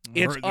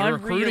 It's the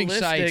recruiting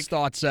sites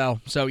thought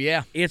so. So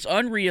yeah, it's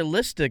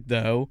unrealistic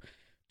though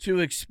to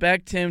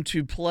expect him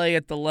to play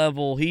at the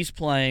level he's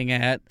playing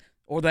at,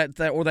 or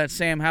that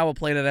Sam Howell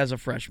played at as a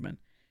freshman.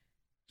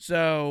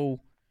 So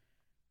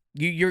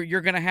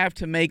you're going to have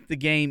to make the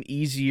game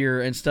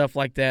easier and stuff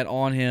like that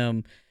on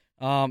him.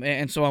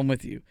 And so I'm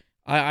with you.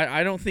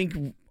 I don't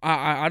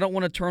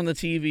want to turn the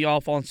TV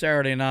off on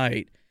Saturday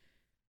night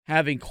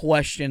having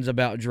questions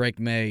about Drake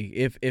May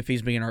if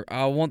he's being.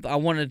 I want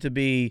it to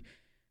be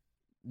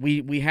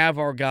we have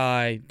our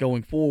guy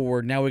going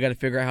forward. Now we got to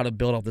figure out how to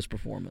build off this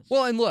performance.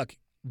 Well, and look,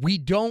 we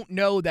don't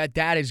know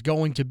that is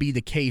going to be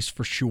the case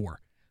for sure.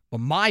 But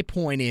my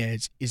point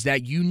is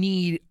that you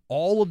need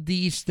all of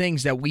these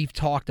things that we've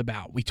talked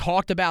about. We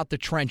talked about the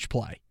trench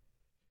play.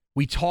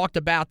 We talked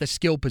about the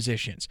skill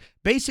positions.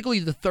 Basically,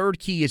 the third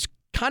key is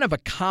kind of a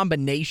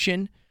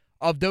combination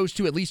of those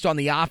two, at least on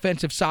the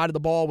offensive side of the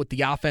ball with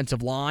the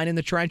offensive line in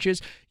the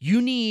trenches.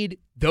 You need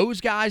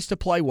those guys to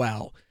play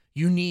well.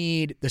 You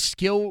need the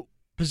skill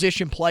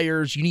position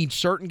players. You need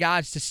certain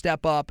guys to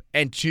step up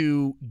and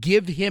to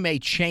give him a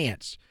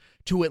chance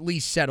to at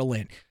least settle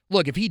in.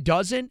 Look, if he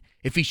doesn't,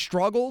 if he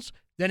struggles,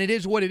 then it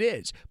is what it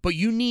is. But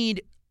you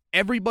need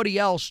everybody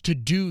else to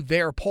do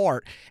their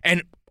part.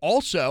 And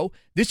also,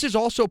 this is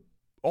also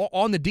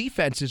on the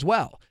defense as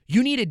well.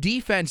 You need a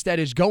defense that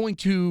is going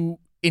to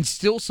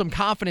instill some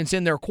confidence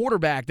in their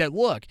quarterback that,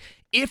 look,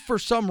 if for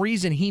some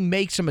reason he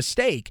makes a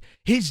mistake,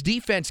 his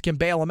defense can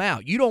bail him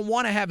out. You don't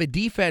want to have a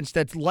defense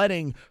that's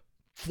letting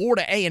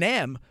Florida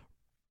A&M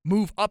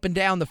move up and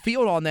down the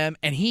field on them,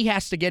 and he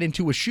has to get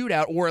into a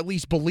shootout, or at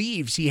least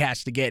believes he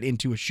has to get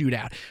into a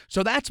shootout.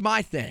 So that's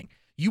my thing.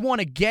 You want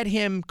to get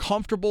him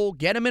comfortable,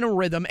 get him in a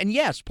rhythm, and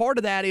yes, part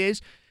of that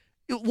is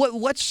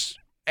let's.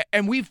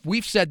 And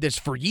we've said this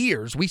for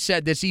years. We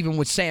said this even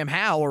with Sam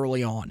Howell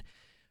early on.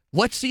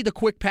 Let's see the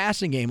quick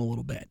passing game a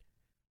little bit.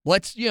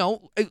 Let's,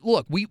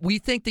 look, we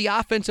think the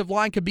offensive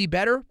line could be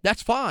better.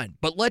 That's fine.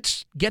 But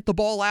let's get the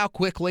ball out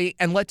quickly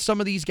and let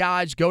some of these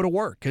guys go to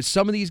work, because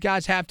some of these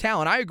guys have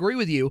talent. I agree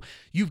with you.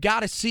 You've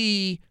got to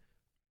see,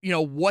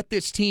 what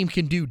this team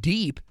can do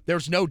deep.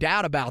 There's no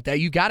doubt about that.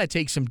 You've got to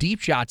take some deep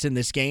shots in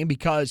this game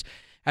because,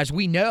 as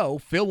we know,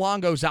 Phil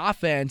Longo's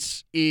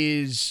offense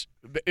is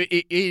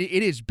it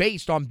is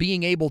based on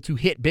being able to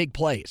hit big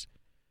plays.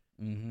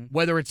 Mm-hmm.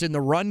 Whether it's in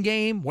the run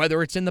game,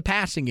 whether it's in the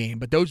passing game.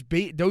 But those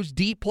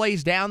deep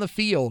plays down the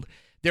field,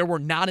 there were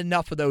not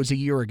enough of those a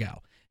year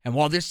ago. And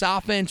while this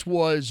offense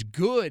was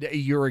good a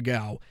year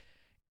ago,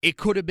 it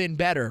could have been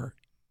better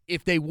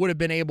if they would have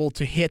been able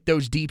to hit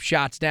those deep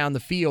shots down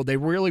the field. They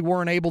really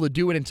weren't able to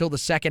do it until the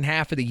second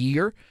half of the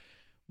year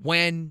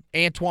when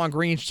Antoine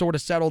Green sort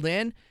of settled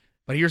in.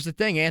 But here's the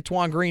thing,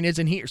 Antoine Green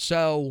isn't here.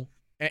 So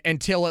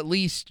until at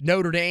least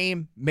Notre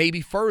Dame,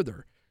 maybe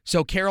further.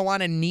 So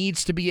Carolina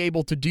needs to be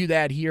able to do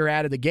that here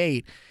out of the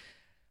gate.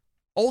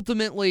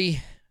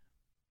 Ultimately,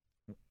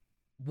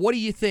 what do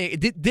you think?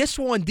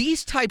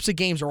 These types of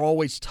games are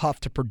always tough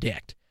to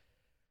predict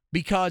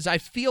because I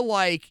feel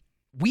like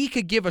we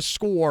could give a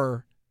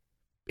score,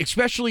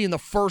 especially in the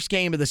first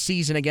game of the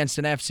season against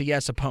an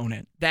FCS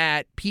opponent,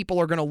 that people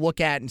are going to look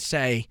at and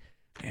say,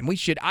 man, we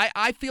should.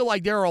 I feel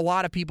like there are a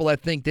lot of people that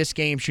think this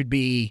game should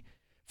be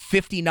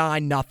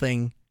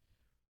 59-0.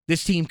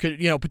 This team could,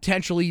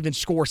 potentially even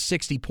score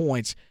 60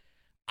 points.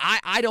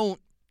 I don't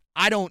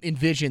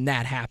envision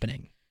that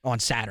happening on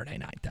Saturday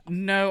night, though.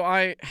 No,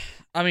 I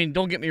mean,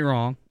 don't get me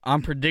wrong.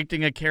 I'm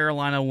predicting a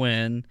Carolina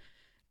win,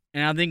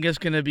 and I think it's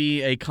going to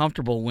be a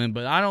comfortable win,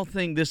 but I don't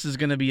think this is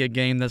going to be a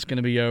game that's going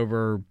to be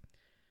over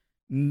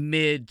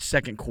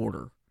mid-second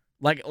quarter.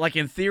 Like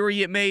in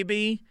theory it may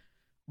be,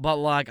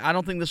 but I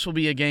don't think this will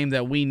be a game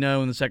that we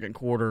know in the second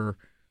quarter.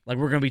 Like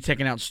we're going to be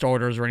taking out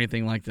starters or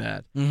anything like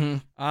that.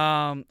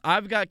 Mm-hmm.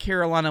 I've got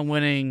Carolina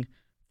winning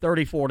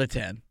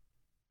 34-10.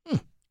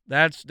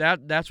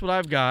 That's what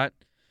I've got.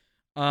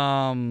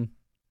 And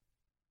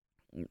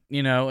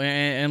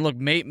look,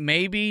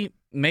 maybe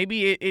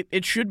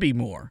it should be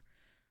more,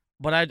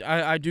 but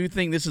I do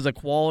think this is a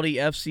quality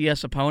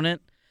FCS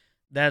opponent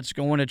that's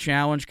going to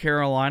challenge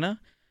Carolina.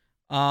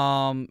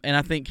 And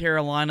I think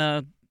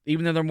Carolina,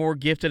 even though they're more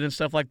gifted and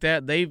stuff like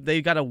that,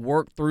 they've got to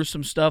work through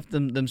some stuff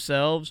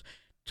themselves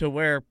to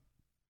where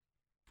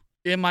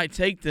it might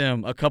take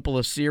them a couple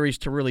of series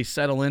to really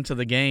settle into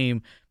the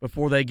game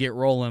before they get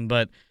rolling.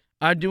 But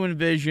I do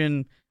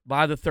envision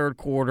by the third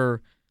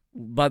quarter,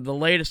 by the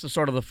latest the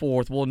start of the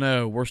fourth, we'll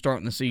know we're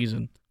starting the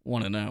season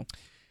 1-0.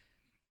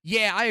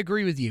 Yeah, I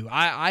agree with you.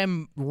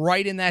 I'm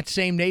right in that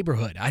same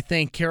neighborhood. I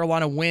think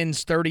Carolina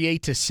wins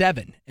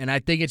 38-7, and I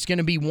think it's going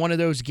to be one of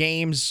those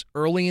games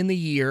early in the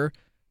year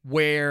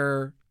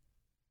where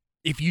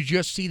if you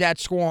just see that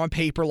score on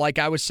paper, like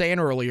I was saying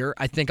earlier,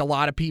 I think a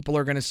lot of people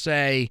are going to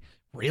say,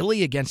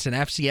 really, against an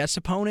FCS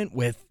opponent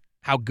with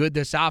how good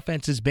this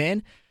offense has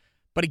been?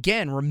 But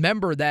again,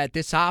 remember that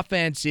this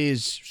offense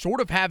is sort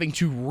of having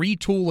to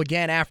retool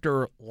again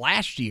after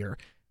last year.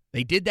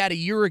 They did that a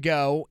year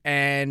ago,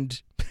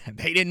 and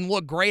they didn't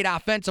look great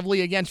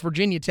offensively against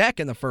Virginia Tech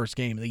in the first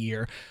game of the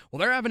year. Well,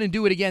 they're having to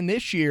do it again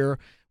this year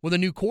with a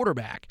new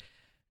quarterback.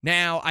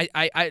 Now,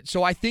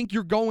 so I think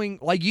you're going,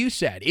 like you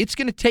said, it's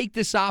going to take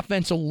this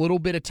offense a little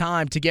bit of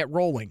time to get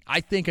rolling.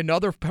 I think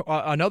another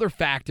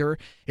factor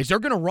is they're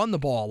going to run the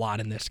ball a lot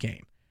in this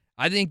game.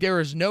 I think there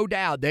is no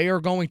doubt they are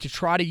going to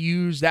try to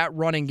use that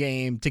running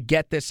game to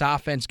get this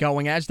offense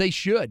going, as they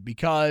should,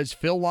 because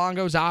Phil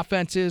Longo's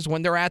offenses,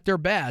 when they're at their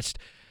best,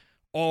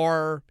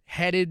 are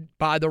headed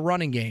by the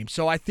running game.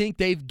 So I think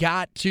they've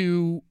got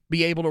to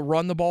be able to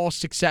run the ball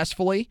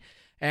successfully.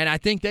 And I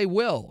think they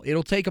will.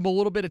 It'll take them a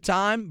little bit of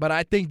time, but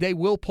I think they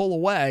will pull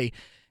away.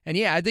 And,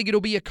 yeah, I think it'll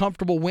be a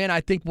comfortable win.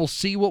 I think we'll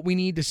see what we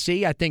need to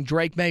see. I think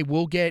Drake May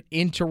will get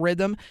into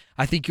rhythm.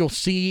 I think you'll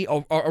see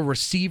a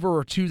receiver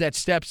or two that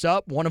steps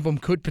up. One of them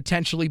could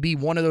potentially be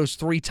one of those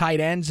three tight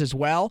ends as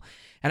well.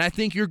 And I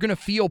think you're going to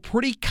feel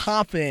pretty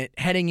confident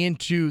heading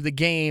into the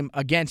game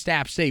against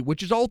App State,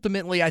 which is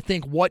ultimately, I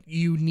think, what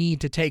you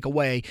need to take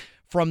away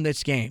from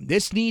this game.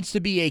 This needs to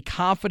be a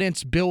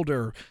confidence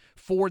builder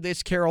for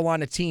this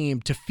Carolina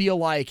team to feel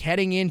like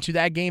heading into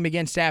that game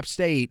against App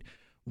State,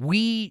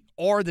 we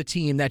are the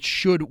team that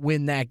should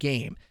win that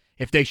game.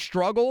 If they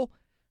struggle,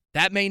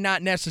 that may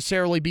not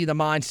necessarily be the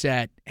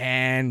mindset,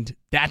 and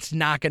that's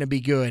not going to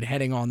be good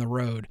heading on the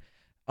road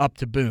up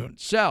to Boone.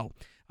 So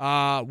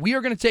we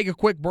are going to take a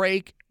quick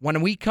break.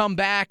 When we come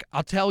back,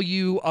 I'll tell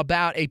you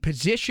about a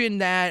position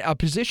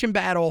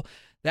battle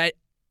that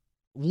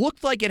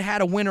looked like it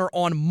had a winner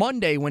on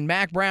Monday when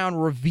Mack Brown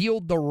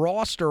revealed the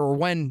roster, or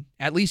when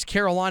at least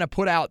Carolina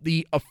put out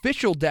the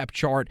official depth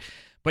chart.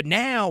 But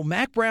now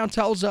Mack Brown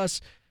tells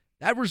us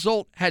that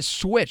result has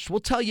switched.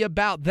 We'll tell you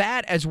about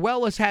that, as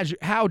well as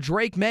how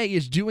Drake Maye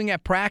is doing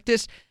at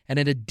practice. And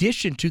in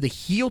addition to the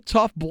Heel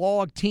Tough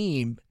Blog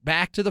team,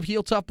 back to the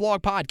Heel Tough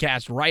Blog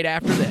podcast right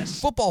after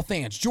this. Football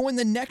fans, join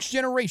the next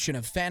generation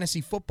of fantasy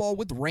football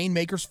with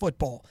Rainmakers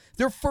Football,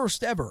 their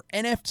first ever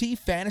NFT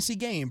fantasy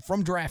game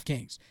from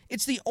DraftKings.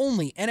 It's the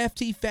only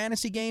NFT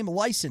fantasy game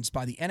licensed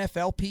by the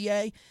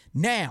NFLPA.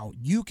 Now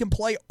you can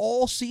play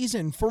all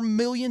season for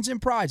millions in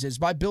prizes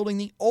by building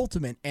the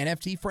ultimate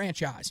NFT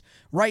franchise.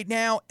 Right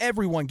now,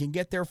 everyone can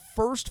get their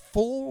first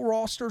full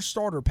roster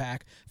starter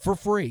pack for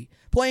free.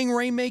 Playing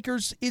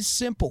Rainmakers is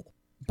simple.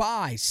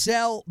 Buy,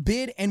 sell,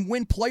 bid, and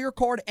win player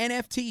card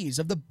NFTs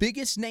of the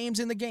biggest names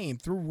in the game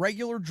through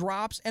regular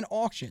drops and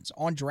auctions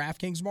on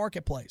DraftKings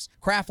Marketplace.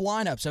 Craft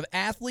lineups of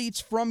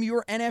athletes from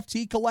your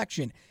NFT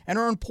collection and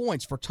earn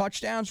points for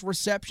touchdowns,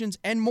 receptions,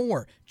 and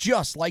more,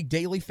 just like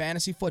daily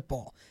fantasy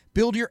football.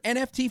 Build your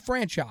NFT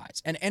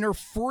franchise and enter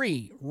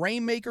free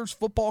Rainmakers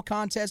football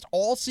contest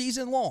all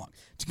season long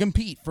to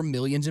compete for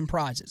millions in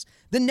prizes.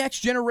 The next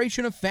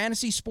generation of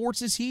fantasy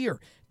sports is here.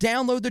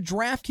 Download the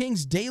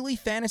DraftKings Daily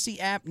Fantasy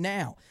app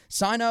now.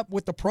 Sign up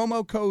with the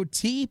promo code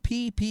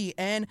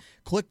TPPN,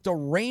 click the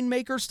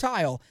Rainmakers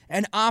tile,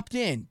 and opt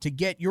in to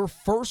get your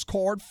first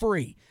card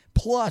free.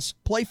 Plus,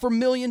 play for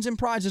millions in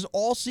prizes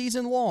all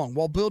season long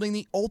while building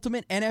the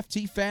ultimate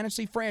NFT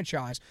fantasy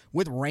franchise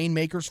with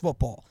Rainmakers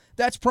Football.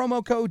 That's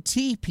promo code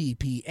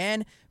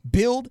TPPN.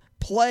 Build,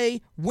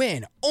 play,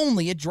 win.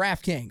 Only at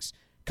DraftKings.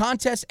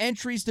 Contest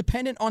entries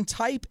dependent on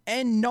type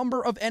and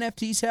number of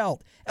NFTs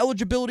held.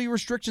 Eligibility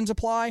restrictions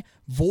apply.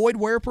 Void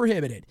where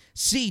prohibited.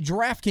 See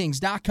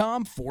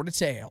DraftKings.com for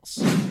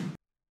details.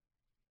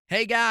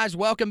 Hey guys,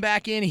 welcome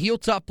back in Heel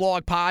Tough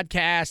Blog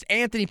Podcast.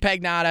 Anthony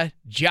Pagnotta,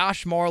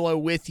 Josh Marlowe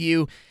with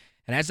you.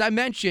 And as I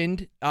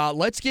mentioned,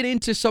 let's get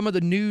into some of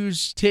the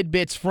news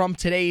tidbits from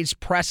today's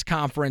press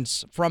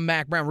conference from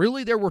Mack Brown.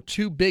 Really, there were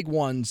two big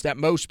ones that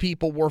most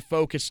people were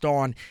focused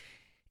on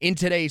in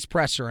today's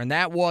presser, and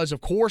that was, of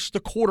course, the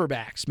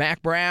quarterbacks.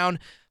 Mack Brown,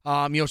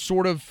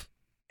 sort of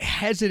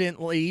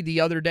hesitantly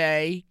the other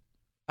day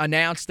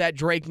announced that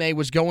Drake Maye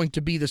was going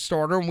to be the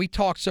starter, and we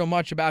talked so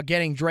much about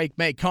getting Drake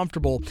Maye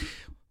comfortable.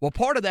 Well,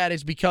 part of that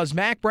is because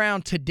Mack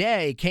Brown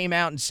today came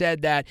out and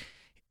said that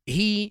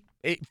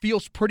it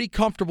feels pretty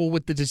comfortable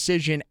with the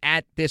decision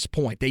at this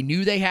point. They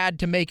knew they had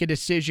to make a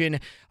decision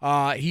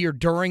here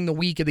during the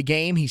week of the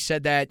game. He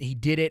said that he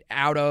did it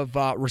out of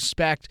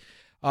respect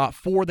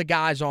for the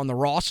guys on the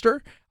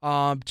roster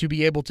to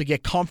be able to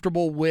get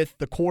comfortable with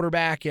the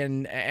quarterback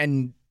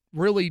and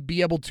really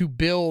be able to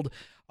build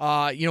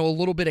a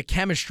little bit of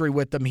chemistry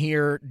with them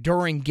here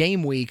during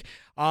game week.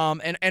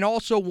 And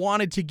also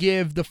wanted to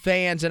give the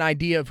fans an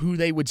idea of who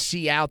they would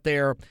see out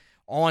there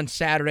on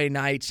Saturday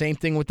night. Same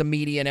thing with the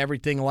media and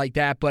everything like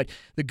that. But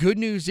the good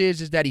news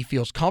is that he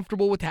feels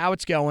comfortable with how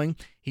it's going.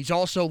 He's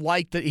also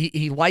liked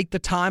he liked the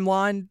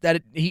timeline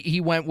that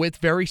he went with,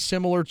 very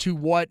similar to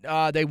what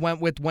they went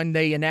with when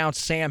they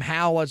announced Sam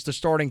Howell as the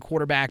starting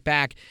quarterback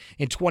back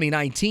in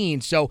 2019.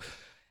 So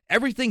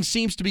everything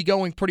seems to be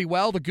going pretty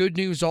well. The good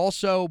news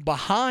also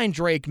behind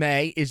Drake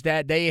Maye is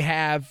that they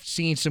have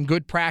seen some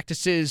good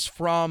practices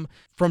from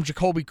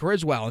Jacoby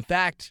Criswell. In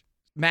fact,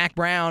 Mack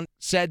Brown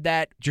said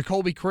that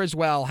Jacoby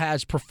Criswell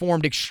has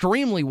performed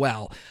extremely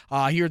well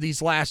here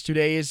these last 2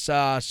 days.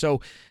 So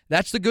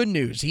that's the good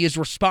news. He has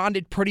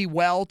responded pretty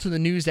well to the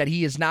news that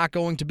he is not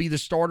going to be the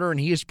starter, and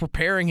he is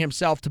preparing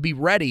himself to be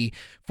ready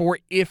for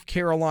if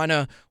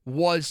Carolina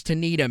was to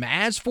need him.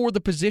 As for the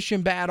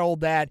position battle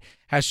that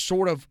has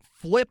sort of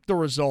flipped the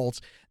results,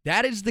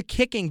 that is the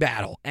kicking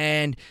battle.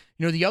 And,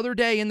 the other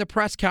day in the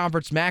press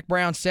conference, Mack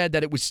Brown said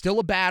that it was still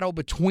a battle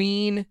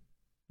between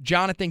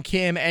Jonathan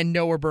Kim and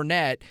Noah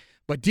Burnett,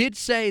 but did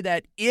say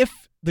that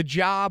if the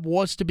job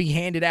was to be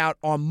handed out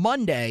on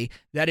Monday,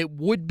 that it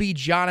would be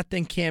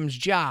Jonathan Kim's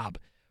job.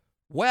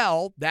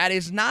 Well, that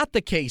is not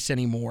the case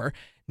anymore.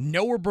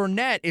 Noah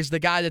Burnett is the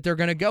guy that they're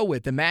going to go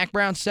with. And Mack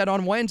Brown said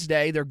on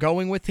Wednesday they're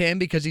going with him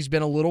because he's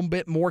been a little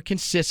bit more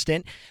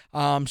consistent.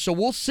 So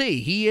we'll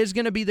see. He is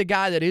going to be the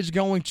guy that is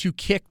going to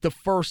kick the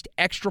first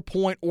extra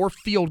point or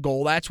field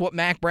goal. That's what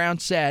Mack Brown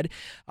said.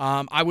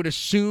 I would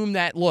assume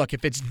that, look,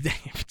 if it's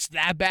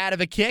that bad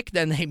of a kick,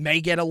 then they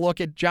may get a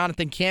look at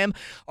Jonathan Kim.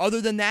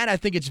 Other than that, I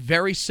think it's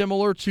very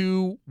similar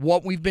to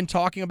what we've been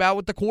talking about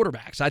with the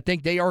quarterbacks. I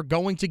think they are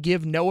going to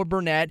give Noah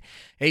Burnett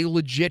a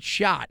legit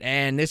shot.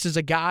 And this is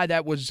a guy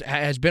that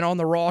has been on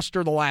the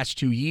roster the last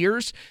 2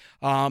 years.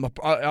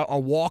 A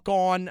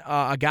walk-on,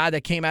 a guy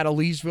that came out of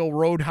Leesville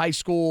Road High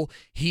School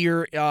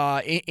here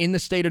in the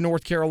state of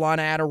North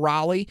Carolina out of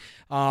Raleigh.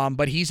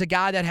 But he's a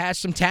guy that has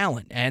some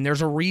talent, and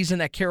there's a reason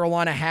that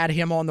Carolina had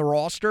him on the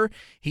roster.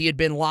 He had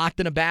been locked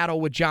in a battle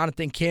with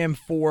Jonathan Kim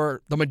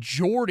for the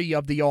majority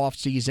of the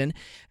offseason,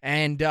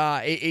 and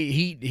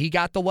he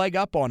got the leg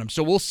up on him.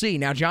 So we'll see.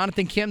 Now,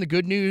 Jonathan Kim, the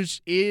good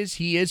news is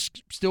he is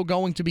still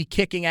going to be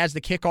kicking as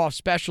the kickoff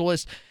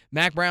specialist.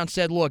 Mack Brown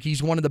said, look,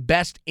 he's one of the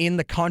best in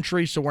the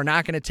country, so we're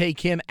not going to take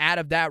him out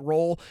of that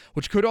role,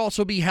 which could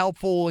also be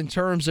helpful in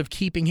terms of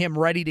keeping him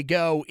ready to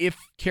go if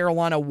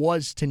Carolina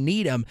was to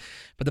need him.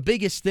 But the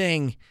biggest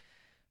thing,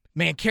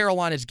 man,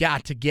 Carolina's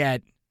got to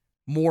get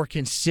more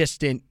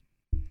consistent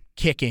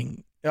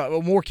kicking,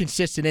 more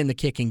consistent in the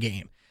kicking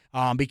game.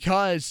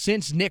 Because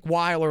since Nick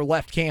Weiler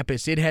left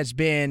campus, it has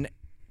been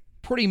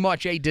pretty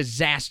much a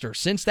disaster.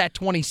 Since that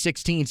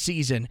 2016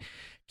 season,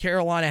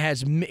 Carolina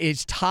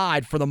is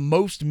tied for the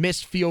most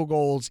missed field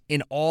goals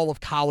in all of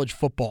college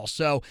football.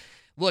 So,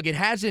 look, it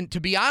hasn't,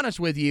 to be honest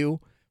with you,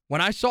 when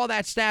I saw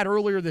that stat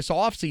earlier this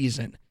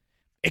offseason,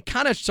 it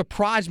kind of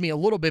surprised me a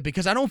little bit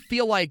because I don't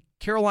feel like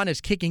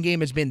Carolina's kicking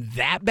game has been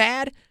that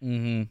bad.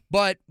 Mm-hmm.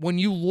 But when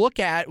you look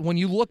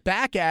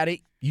back at it,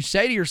 you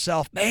say to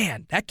yourself,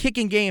 man, that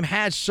kicking game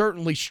has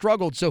certainly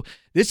struggled. So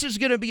this is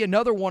going to be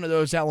another one of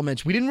those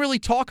elements. We didn't really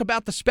talk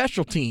about the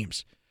special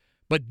teams,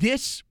 but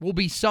this will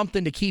be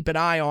something to keep an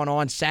eye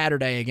on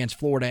Saturday against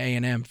Florida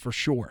A&M for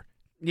sure.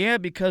 Yeah,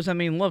 because, I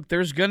mean, look,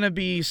 there's going to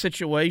be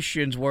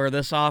situations where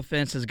this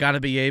offense has got to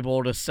be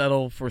able to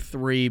settle for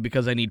three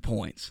because they need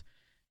points.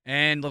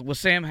 And look, with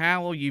Sam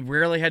Howell, you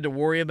rarely had to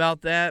worry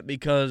about that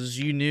because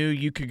you knew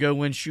you could go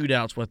win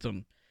shootouts with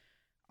them.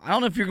 I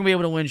don't know if you're going to be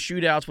able to win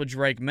shootouts with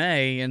Drake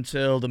May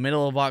until the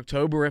middle of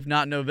October, if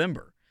not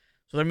November.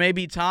 So there may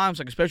be times,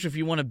 like especially if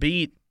you want to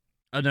beat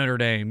a Notre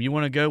Dame, you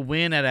want to go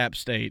win at App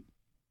State,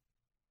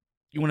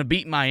 you want to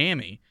beat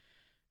Miami,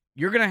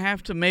 you're going to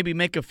have to maybe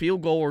make a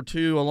field goal or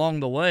two along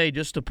the way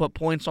just to put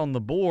points on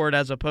the board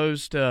as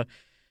opposed to,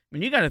 I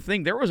mean, you got to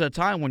think there was a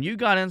time when you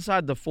got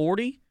inside the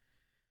 40,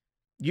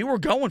 you were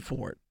going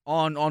for it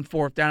on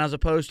fourth down as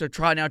opposed to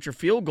trying out your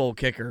field goal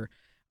kicker.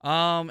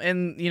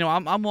 And, you know,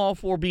 I'm all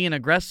for being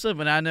aggressive,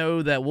 and I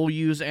know that we'll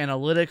use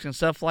analytics and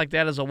stuff like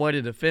that as a way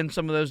to defend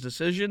some of those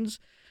decisions.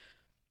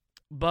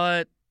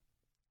 But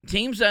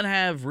teams that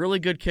have really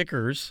good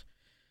kickers,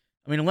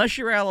 I mean, unless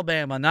you're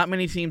Alabama, not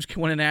many teams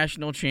can win a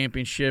national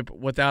championship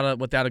without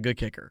a good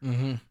kicker.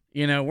 Mm-hmm.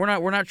 You know, we're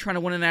not trying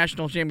to win a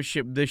national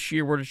championship this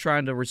year. We're just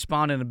trying to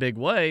respond in a big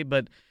way.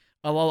 But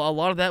a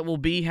lot of that will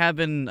be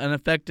having an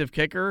effective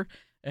kicker,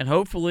 and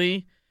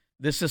hopefully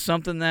this is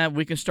something that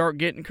we can start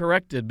getting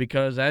corrected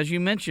because, as you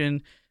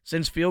mentioned,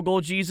 since Field Goal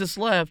Jesus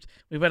left,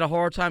 we've had a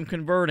hard time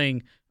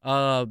converting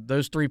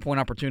those three-point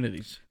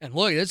opportunities. And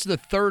look, this is the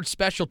third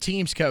special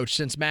teams coach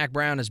since Mack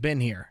Brown has been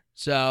here.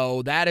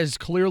 So that has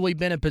clearly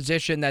been a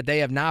position that they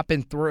have not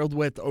been thrilled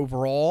with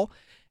overall.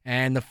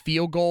 And the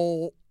field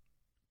goal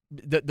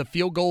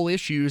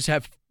issues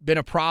have been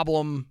a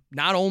problem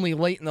not only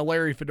late in the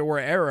Larry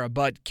Fedora era,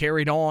 but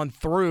carried on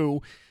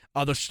through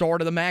the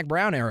start of the Mack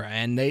Brown era,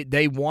 and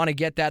they want to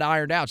get that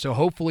ironed out. So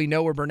hopefully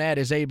Noah Burnett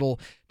is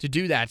able to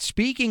do that.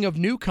 Speaking of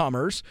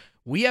newcomers,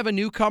 we have a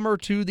newcomer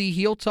to the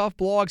Heel Tough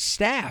blog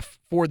staff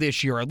for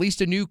this year, at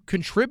least a new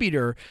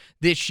contributor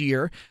this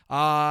year.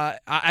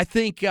 I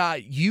think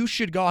you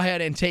should go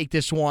ahead and take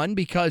this one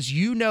because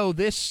you know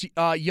this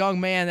young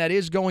man that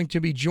is going to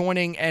be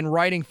joining and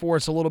writing for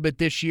us a little bit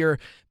this year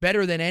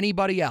better than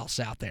anybody else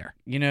out there.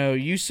 You know,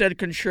 you said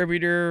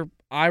contributor.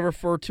 I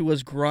refer to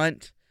as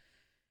grunt.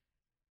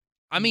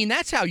 I mean,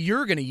 that's how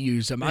you're going to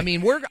use them. I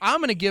mean, I'm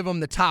going to give them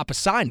the top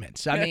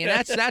assignments. I mean,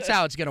 that's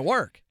how it's going to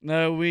work.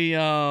 No, we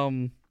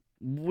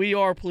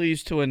are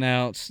pleased to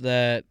announce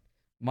that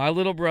my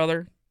little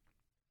brother,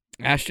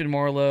 Ashton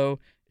Marlowe,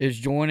 is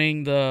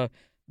joining the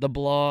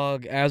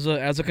blog as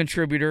a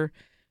contributor.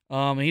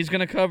 He's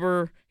going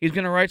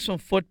to write some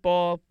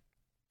football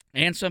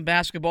and some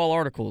basketball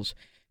articles.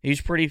 He's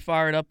pretty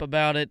fired up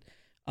about it.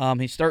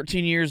 He's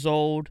 13 years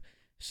old,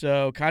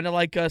 so kind of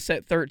like us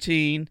at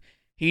 13.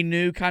 He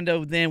knew kind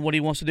of then what he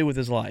wants to do with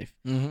his life.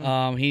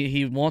 Mm-hmm.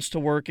 He wants to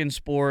work in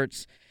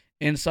sports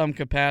in some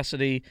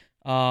capacity.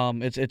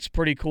 It's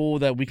pretty cool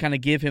that we kind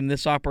of give him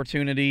this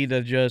opportunity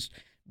to just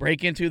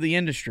break into the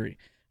industry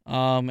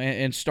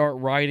and start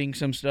writing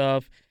some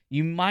stuff.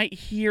 You might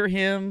hear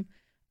him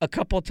a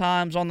couple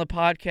times on the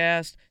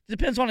podcast. It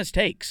depends on his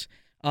takes.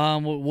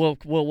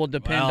 Will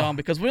depend on,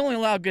 because we only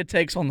allow good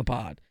takes on the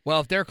pod.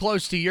 Well, if they're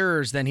close to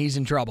yours, then he's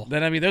in trouble.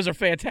 Then, I mean, those are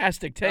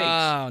fantastic takes.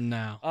 Oh,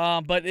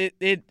 no. But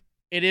it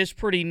is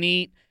pretty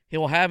neat. He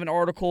will have an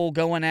article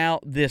going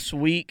out this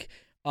week.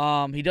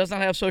 He does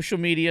not have social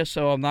media,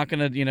 so I'm not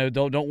going to,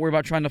 don't worry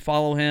about trying to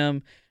follow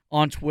him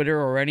on Twitter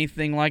or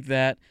anything like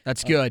that.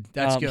 That's good.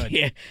 That's good.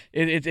 Yeah,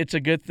 it's a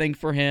good thing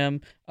for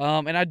him.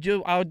 And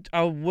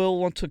I will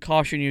want to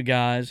caution you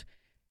guys.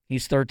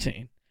 He's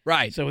 13.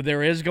 Right. So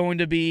there is going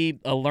to be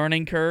a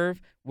learning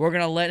curve. We're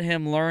going to let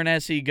him learn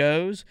as he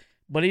goes,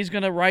 but he's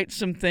going to write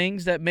some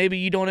things that maybe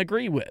you don't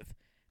agree with,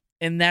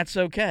 and that's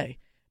okay.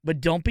 But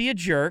don't be a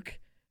jerk,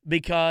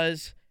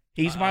 because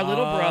he's my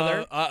little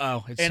brother.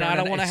 And I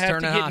don't want to have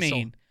to get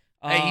mean.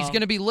 Hey, he's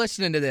going to be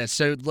listening to this,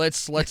 so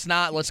let's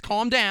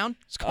calm down.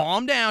 Let's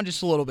calm down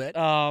just a little bit.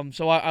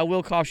 So I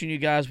will caution you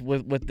guys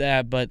with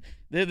that, but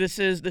this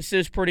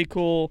is pretty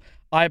cool.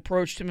 I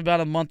approached him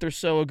about a month or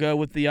so ago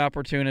with the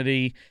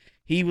opportunity.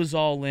 He was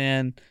all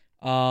in,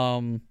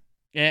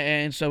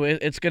 and so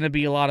it's going to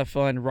be a lot of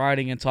fun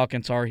writing and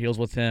talking Tar Heels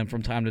with him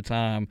from time to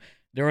time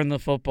during the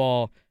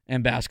football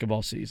and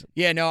basketball season.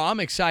 Yeah, no, I'm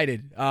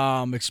excited,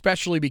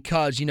 especially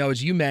because,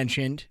 as you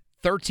mentioned,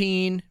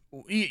 13,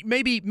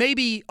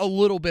 maybe a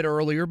little bit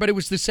earlier, but it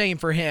was the same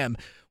for him.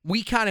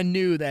 We kind of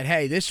knew that,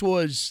 hey, this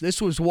was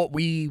what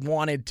we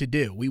wanted to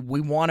do. We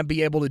want to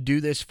be able to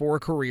do this for a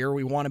career.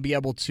 We want to be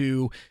able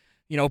to,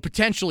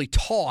 potentially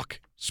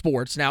talk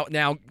sports.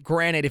 Now,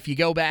 granted, if you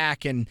go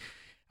back, and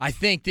I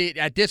think that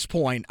at this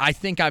point, I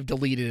think I've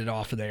deleted it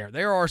off of there.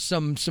 There are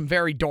some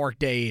very dark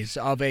days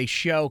of a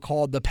show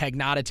called The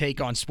Pagnotta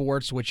Take on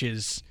Sports, which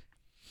is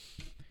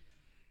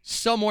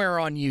somewhere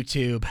on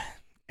YouTube,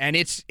 and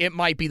it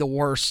might be the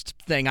worst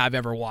thing I've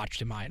ever watched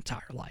in my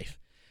entire life.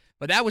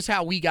 But that was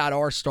how we got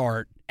our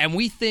start, and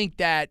we think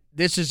that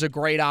this is a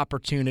great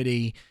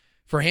opportunity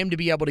for him to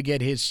be able to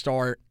get his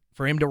start,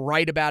 for him to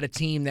write about a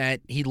team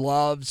that he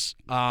loves.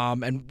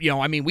 And,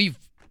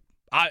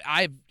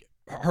 I've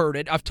heard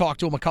it. I've talked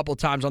to him a couple of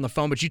times on the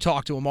phone, but you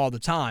talk to him all the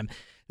time.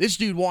 This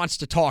dude wants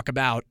to talk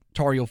about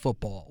Tar Heel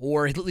football,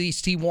 or at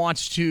least he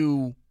wants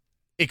to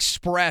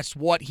express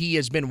what he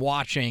has been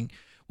watching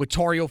with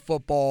Tar Heel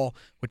football,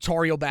 with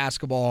Tar Heel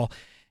basketball,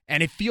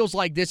 and it feels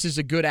like this is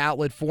a good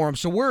outlet for him.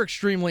 So we're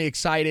extremely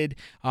excited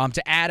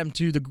to add him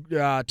to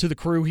the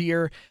crew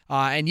here.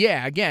 And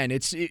yeah, again,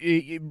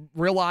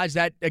 realize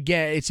that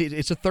again it's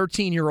a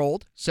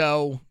 13-year-old.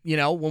 So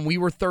when we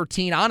were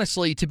 13,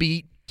 honestly, to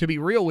be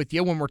real with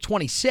you, when we're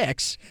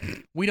 26,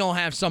 we don't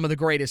have some of the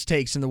greatest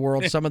takes in the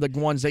world. Some of the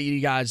ones that you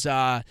guys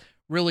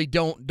really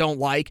don't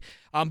like.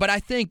 But I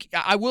think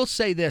I will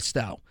say this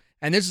though,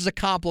 and this is a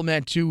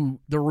compliment to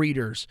the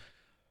readers.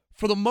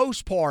 For the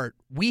most part,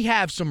 we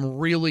have some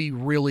really,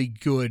 really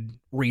good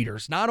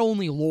readers. Not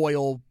only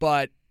loyal,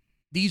 but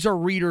these are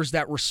readers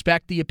that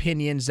respect the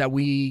opinions that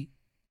we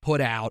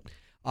put out,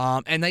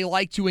 and they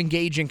like to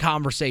engage in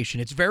conversation.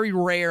 It's very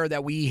rare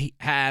that we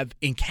have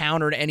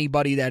encountered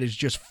anybody that is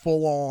just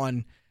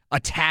full-on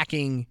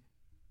attacking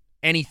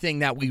anything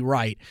that we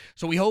write.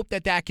 So we hope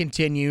that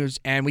continues,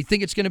 and we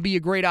think it's going to be a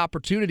great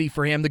opportunity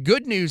for him. The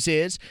good news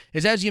is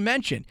as you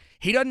mentioned,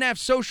 he doesn't have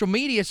social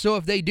media, so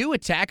if they do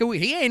attack him,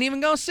 he ain't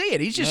even going to see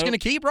it. He's just going to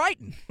keep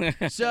writing.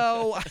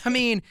 So,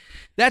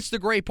 that's the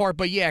great part.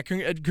 But, yeah,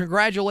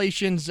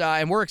 congratulations,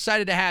 and we're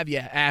excited to have you,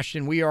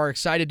 Ashton. We are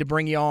excited to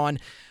bring you on.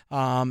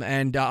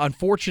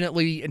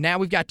 Unfortunately, now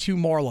we've got two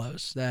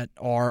Marlows that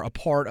are a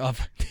part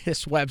of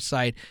this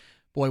website.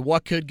 Boy,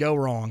 what could go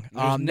wrong?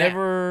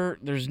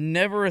 There's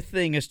never a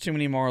thing as too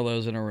many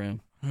Marlows in a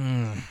room.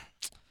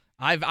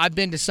 I've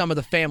been to some of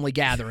the family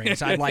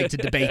gatherings. I'd like to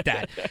debate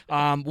that.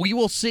 We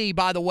will see,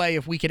 by the way,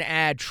 if we can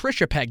add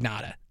Trisha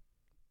Pagnotta.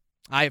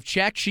 I have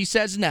checked. She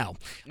says no.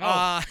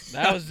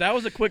 That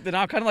was a quick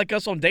denial, kind of like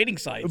us on dating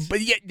sites. But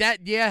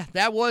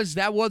that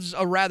was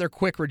a rather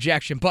quick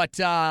rejection.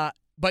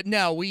 But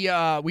no,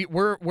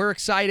 we're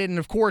excited, and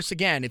of course,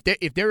 again,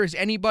 if there is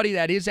anybody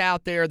that is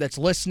out there that's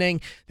listening,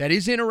 that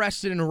is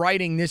interested in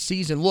writing this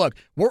season, look,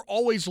 we're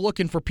always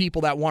looking for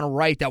people that want to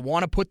write, that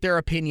want to put their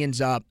opinions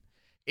up.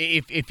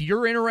 If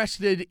you're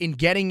interested in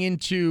getting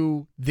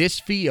into this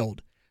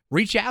field,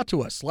 reach out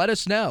to us. Let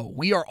us know.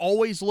 We are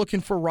always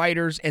looking for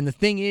writers, and the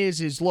thing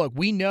is look,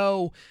 we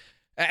know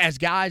as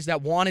guys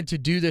that wanted to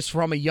do this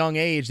from a young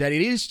age that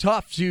it is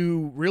tough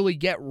to really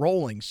get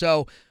rolling.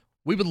 So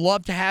we would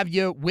love to have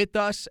you with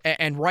us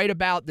and write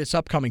about this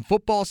upcoming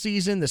football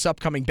season, this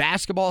upcoming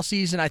basketball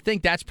season. I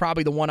think that's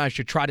probably the one I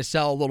should try to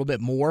sell a little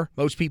bit more.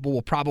 Most people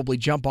will probably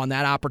jump on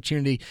that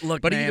opportunity.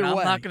 Look, but man, either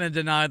way, I'm not going to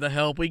deny the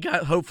help. We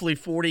got hopefully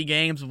 40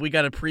 games. We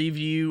got to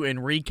preview and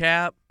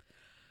recap.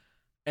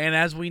 And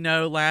as we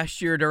know,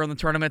 last year during the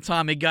tournament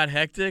time, it got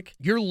hectic.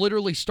 You're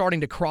literally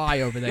starting to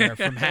cry over there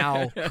from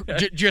how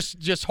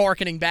just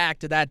hearkening back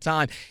to that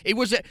time. It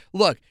was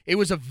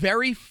a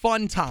very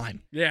fun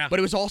time. Yeah. But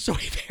it was also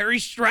a very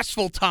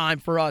stressful time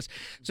for us.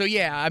 So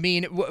yeah, I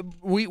mean,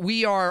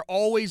 we are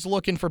always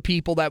looking for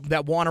people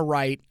that want to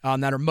write,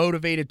 that are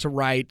motivated to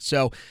write.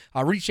 So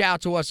reach out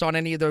to us on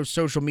any of those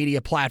social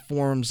media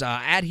platforms,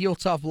 at Heel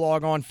Tough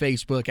Blog on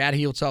Facebook, at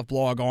Heel Tough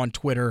Blog on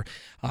Twitter,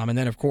 and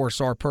then of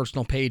course our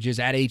personal pages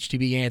at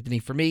HTB Anthony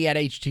for me, at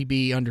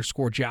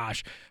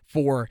HTB_Josh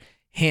for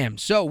him.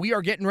 So we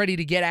are getting ready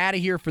to get out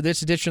of here for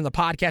this edition of the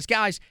podcast.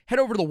 Guys, head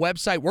over to the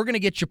website. We're going to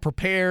get you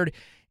prepared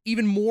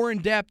even more in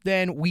depth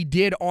than we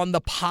did on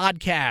the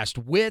podcast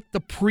with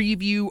the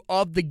preview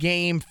of the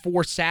game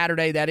for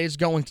Saturday that is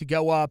going to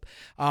go up.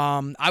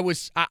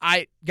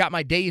 I got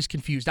my days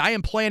confused. I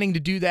am planning to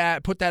do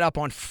that, put that up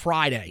on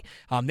Friday.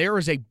 There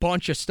is a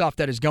bunch of stuff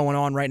that is going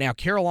on right now.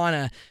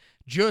 Carolina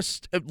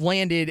just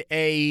landed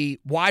a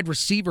wide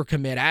receiver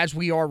commit as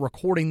we are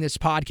recording this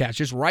podcast,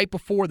 just right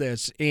before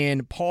this,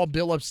 in Paul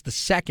Billups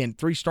II,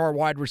 3-star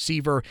wide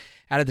receiver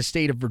out of the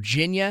state of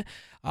Virginia.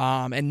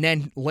 And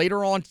then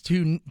later on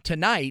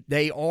tonight,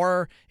 they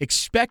are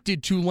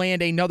expected to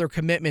land another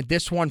commitment,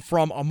 this one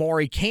from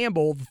Amari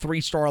Campbell, the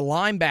 3-star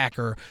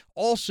linebacker,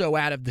 also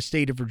out of the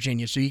state of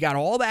Virginia. So you got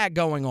all that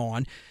going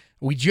on.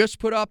 We just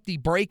put up the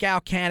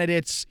breakout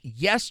candidates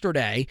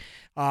yesterday,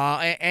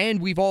 and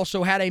we've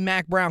also had a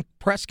Mack Brown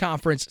press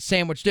conference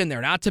sandwiched in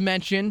there. Not to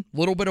mention a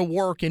little bit of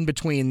work in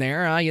between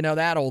there, you know,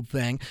 that old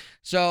thing.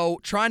 So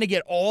trying to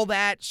get all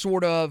that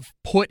sort of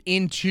put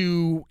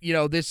into, you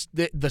know,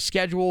 the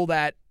schedule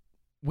that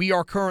we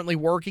are currently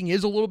working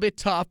is a little bit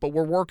tough, but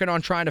we're working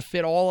on trying to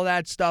fit all of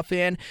that stuff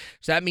in.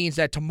 So that means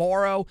that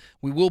tomorrow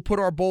we will put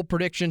our bold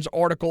predictions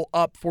article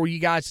up for you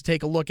guys to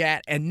take a look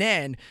at, and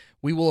then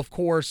we will, of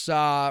course,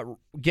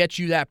 get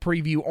you that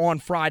preview on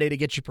Friday to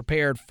get you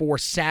prepared for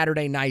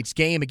Saturday night's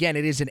game. Again,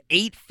 it is an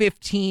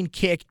 8:15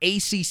 kick,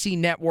 ACC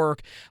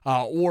Network,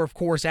 or, of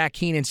course, at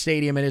Kenan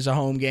Stadium. It is a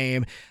home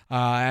game,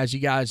 as you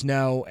guys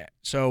know.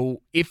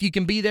 So if you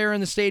can be there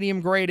in the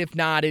stadium, great. If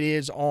not, it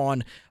is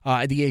on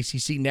the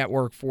ACC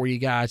Network for you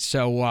guys.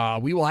 So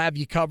we will have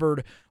you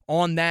covered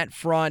on that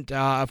front.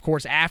 Of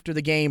course, after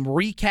the game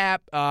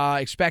recap,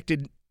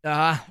 expected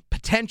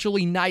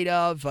potentially night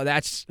of.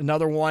 That's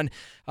another one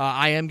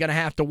I am going to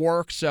have to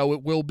work, so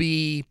it will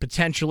be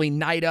potentially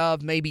night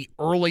of, maybe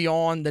early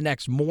on the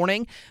next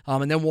morning.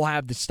 And then we'll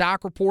have the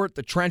stock report,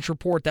 the trench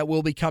report that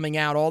will be coming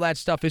out. All that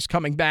stuff is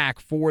coming back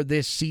for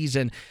this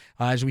season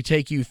as we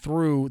take you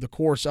through the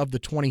course of the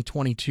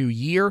 2022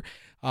 year.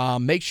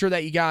 Make sure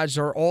that you guys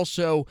are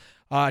also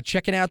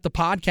checking out the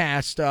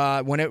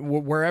podcast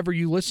wherever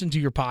you listen to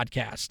your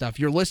podcast. If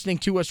you're listening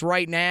to us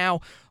right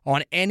now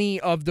on any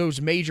of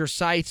those major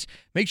sites,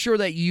 make sure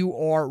that you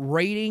are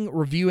rating,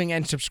 reviewing,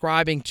 and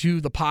subscribing to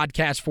the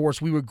podcast for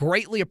us. We would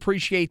greatly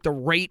appreciate the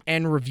rate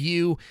and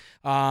review.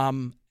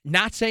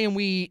 Not saying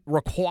we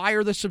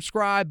require the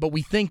subscribe, but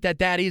we think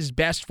that is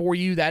best for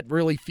you. That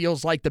really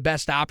feels like the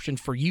best option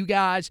for you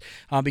guys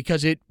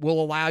because it will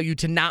allow you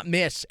to not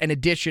miss an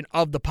edition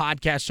of the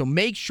podcast. So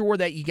make sure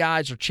that you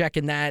guys are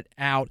checking that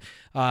out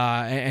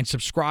and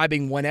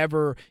subscribing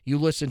whenever you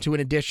listen to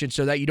an edition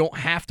so that you don't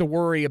have to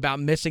worry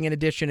about missing an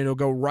edition. It'll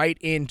go right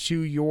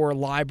into your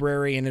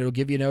library and it'll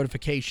give you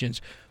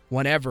notifications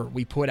whenever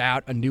we put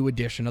out a new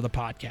edition of the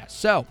podcast.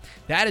 So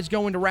that is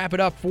going to wrap it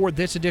up for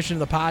this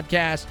edition of the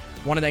podcast.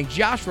 Want to thank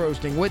Josh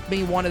Roasting with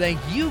me. Want to thank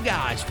you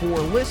guys for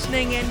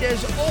listening. And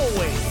as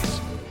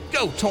always,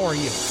 go Tar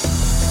U.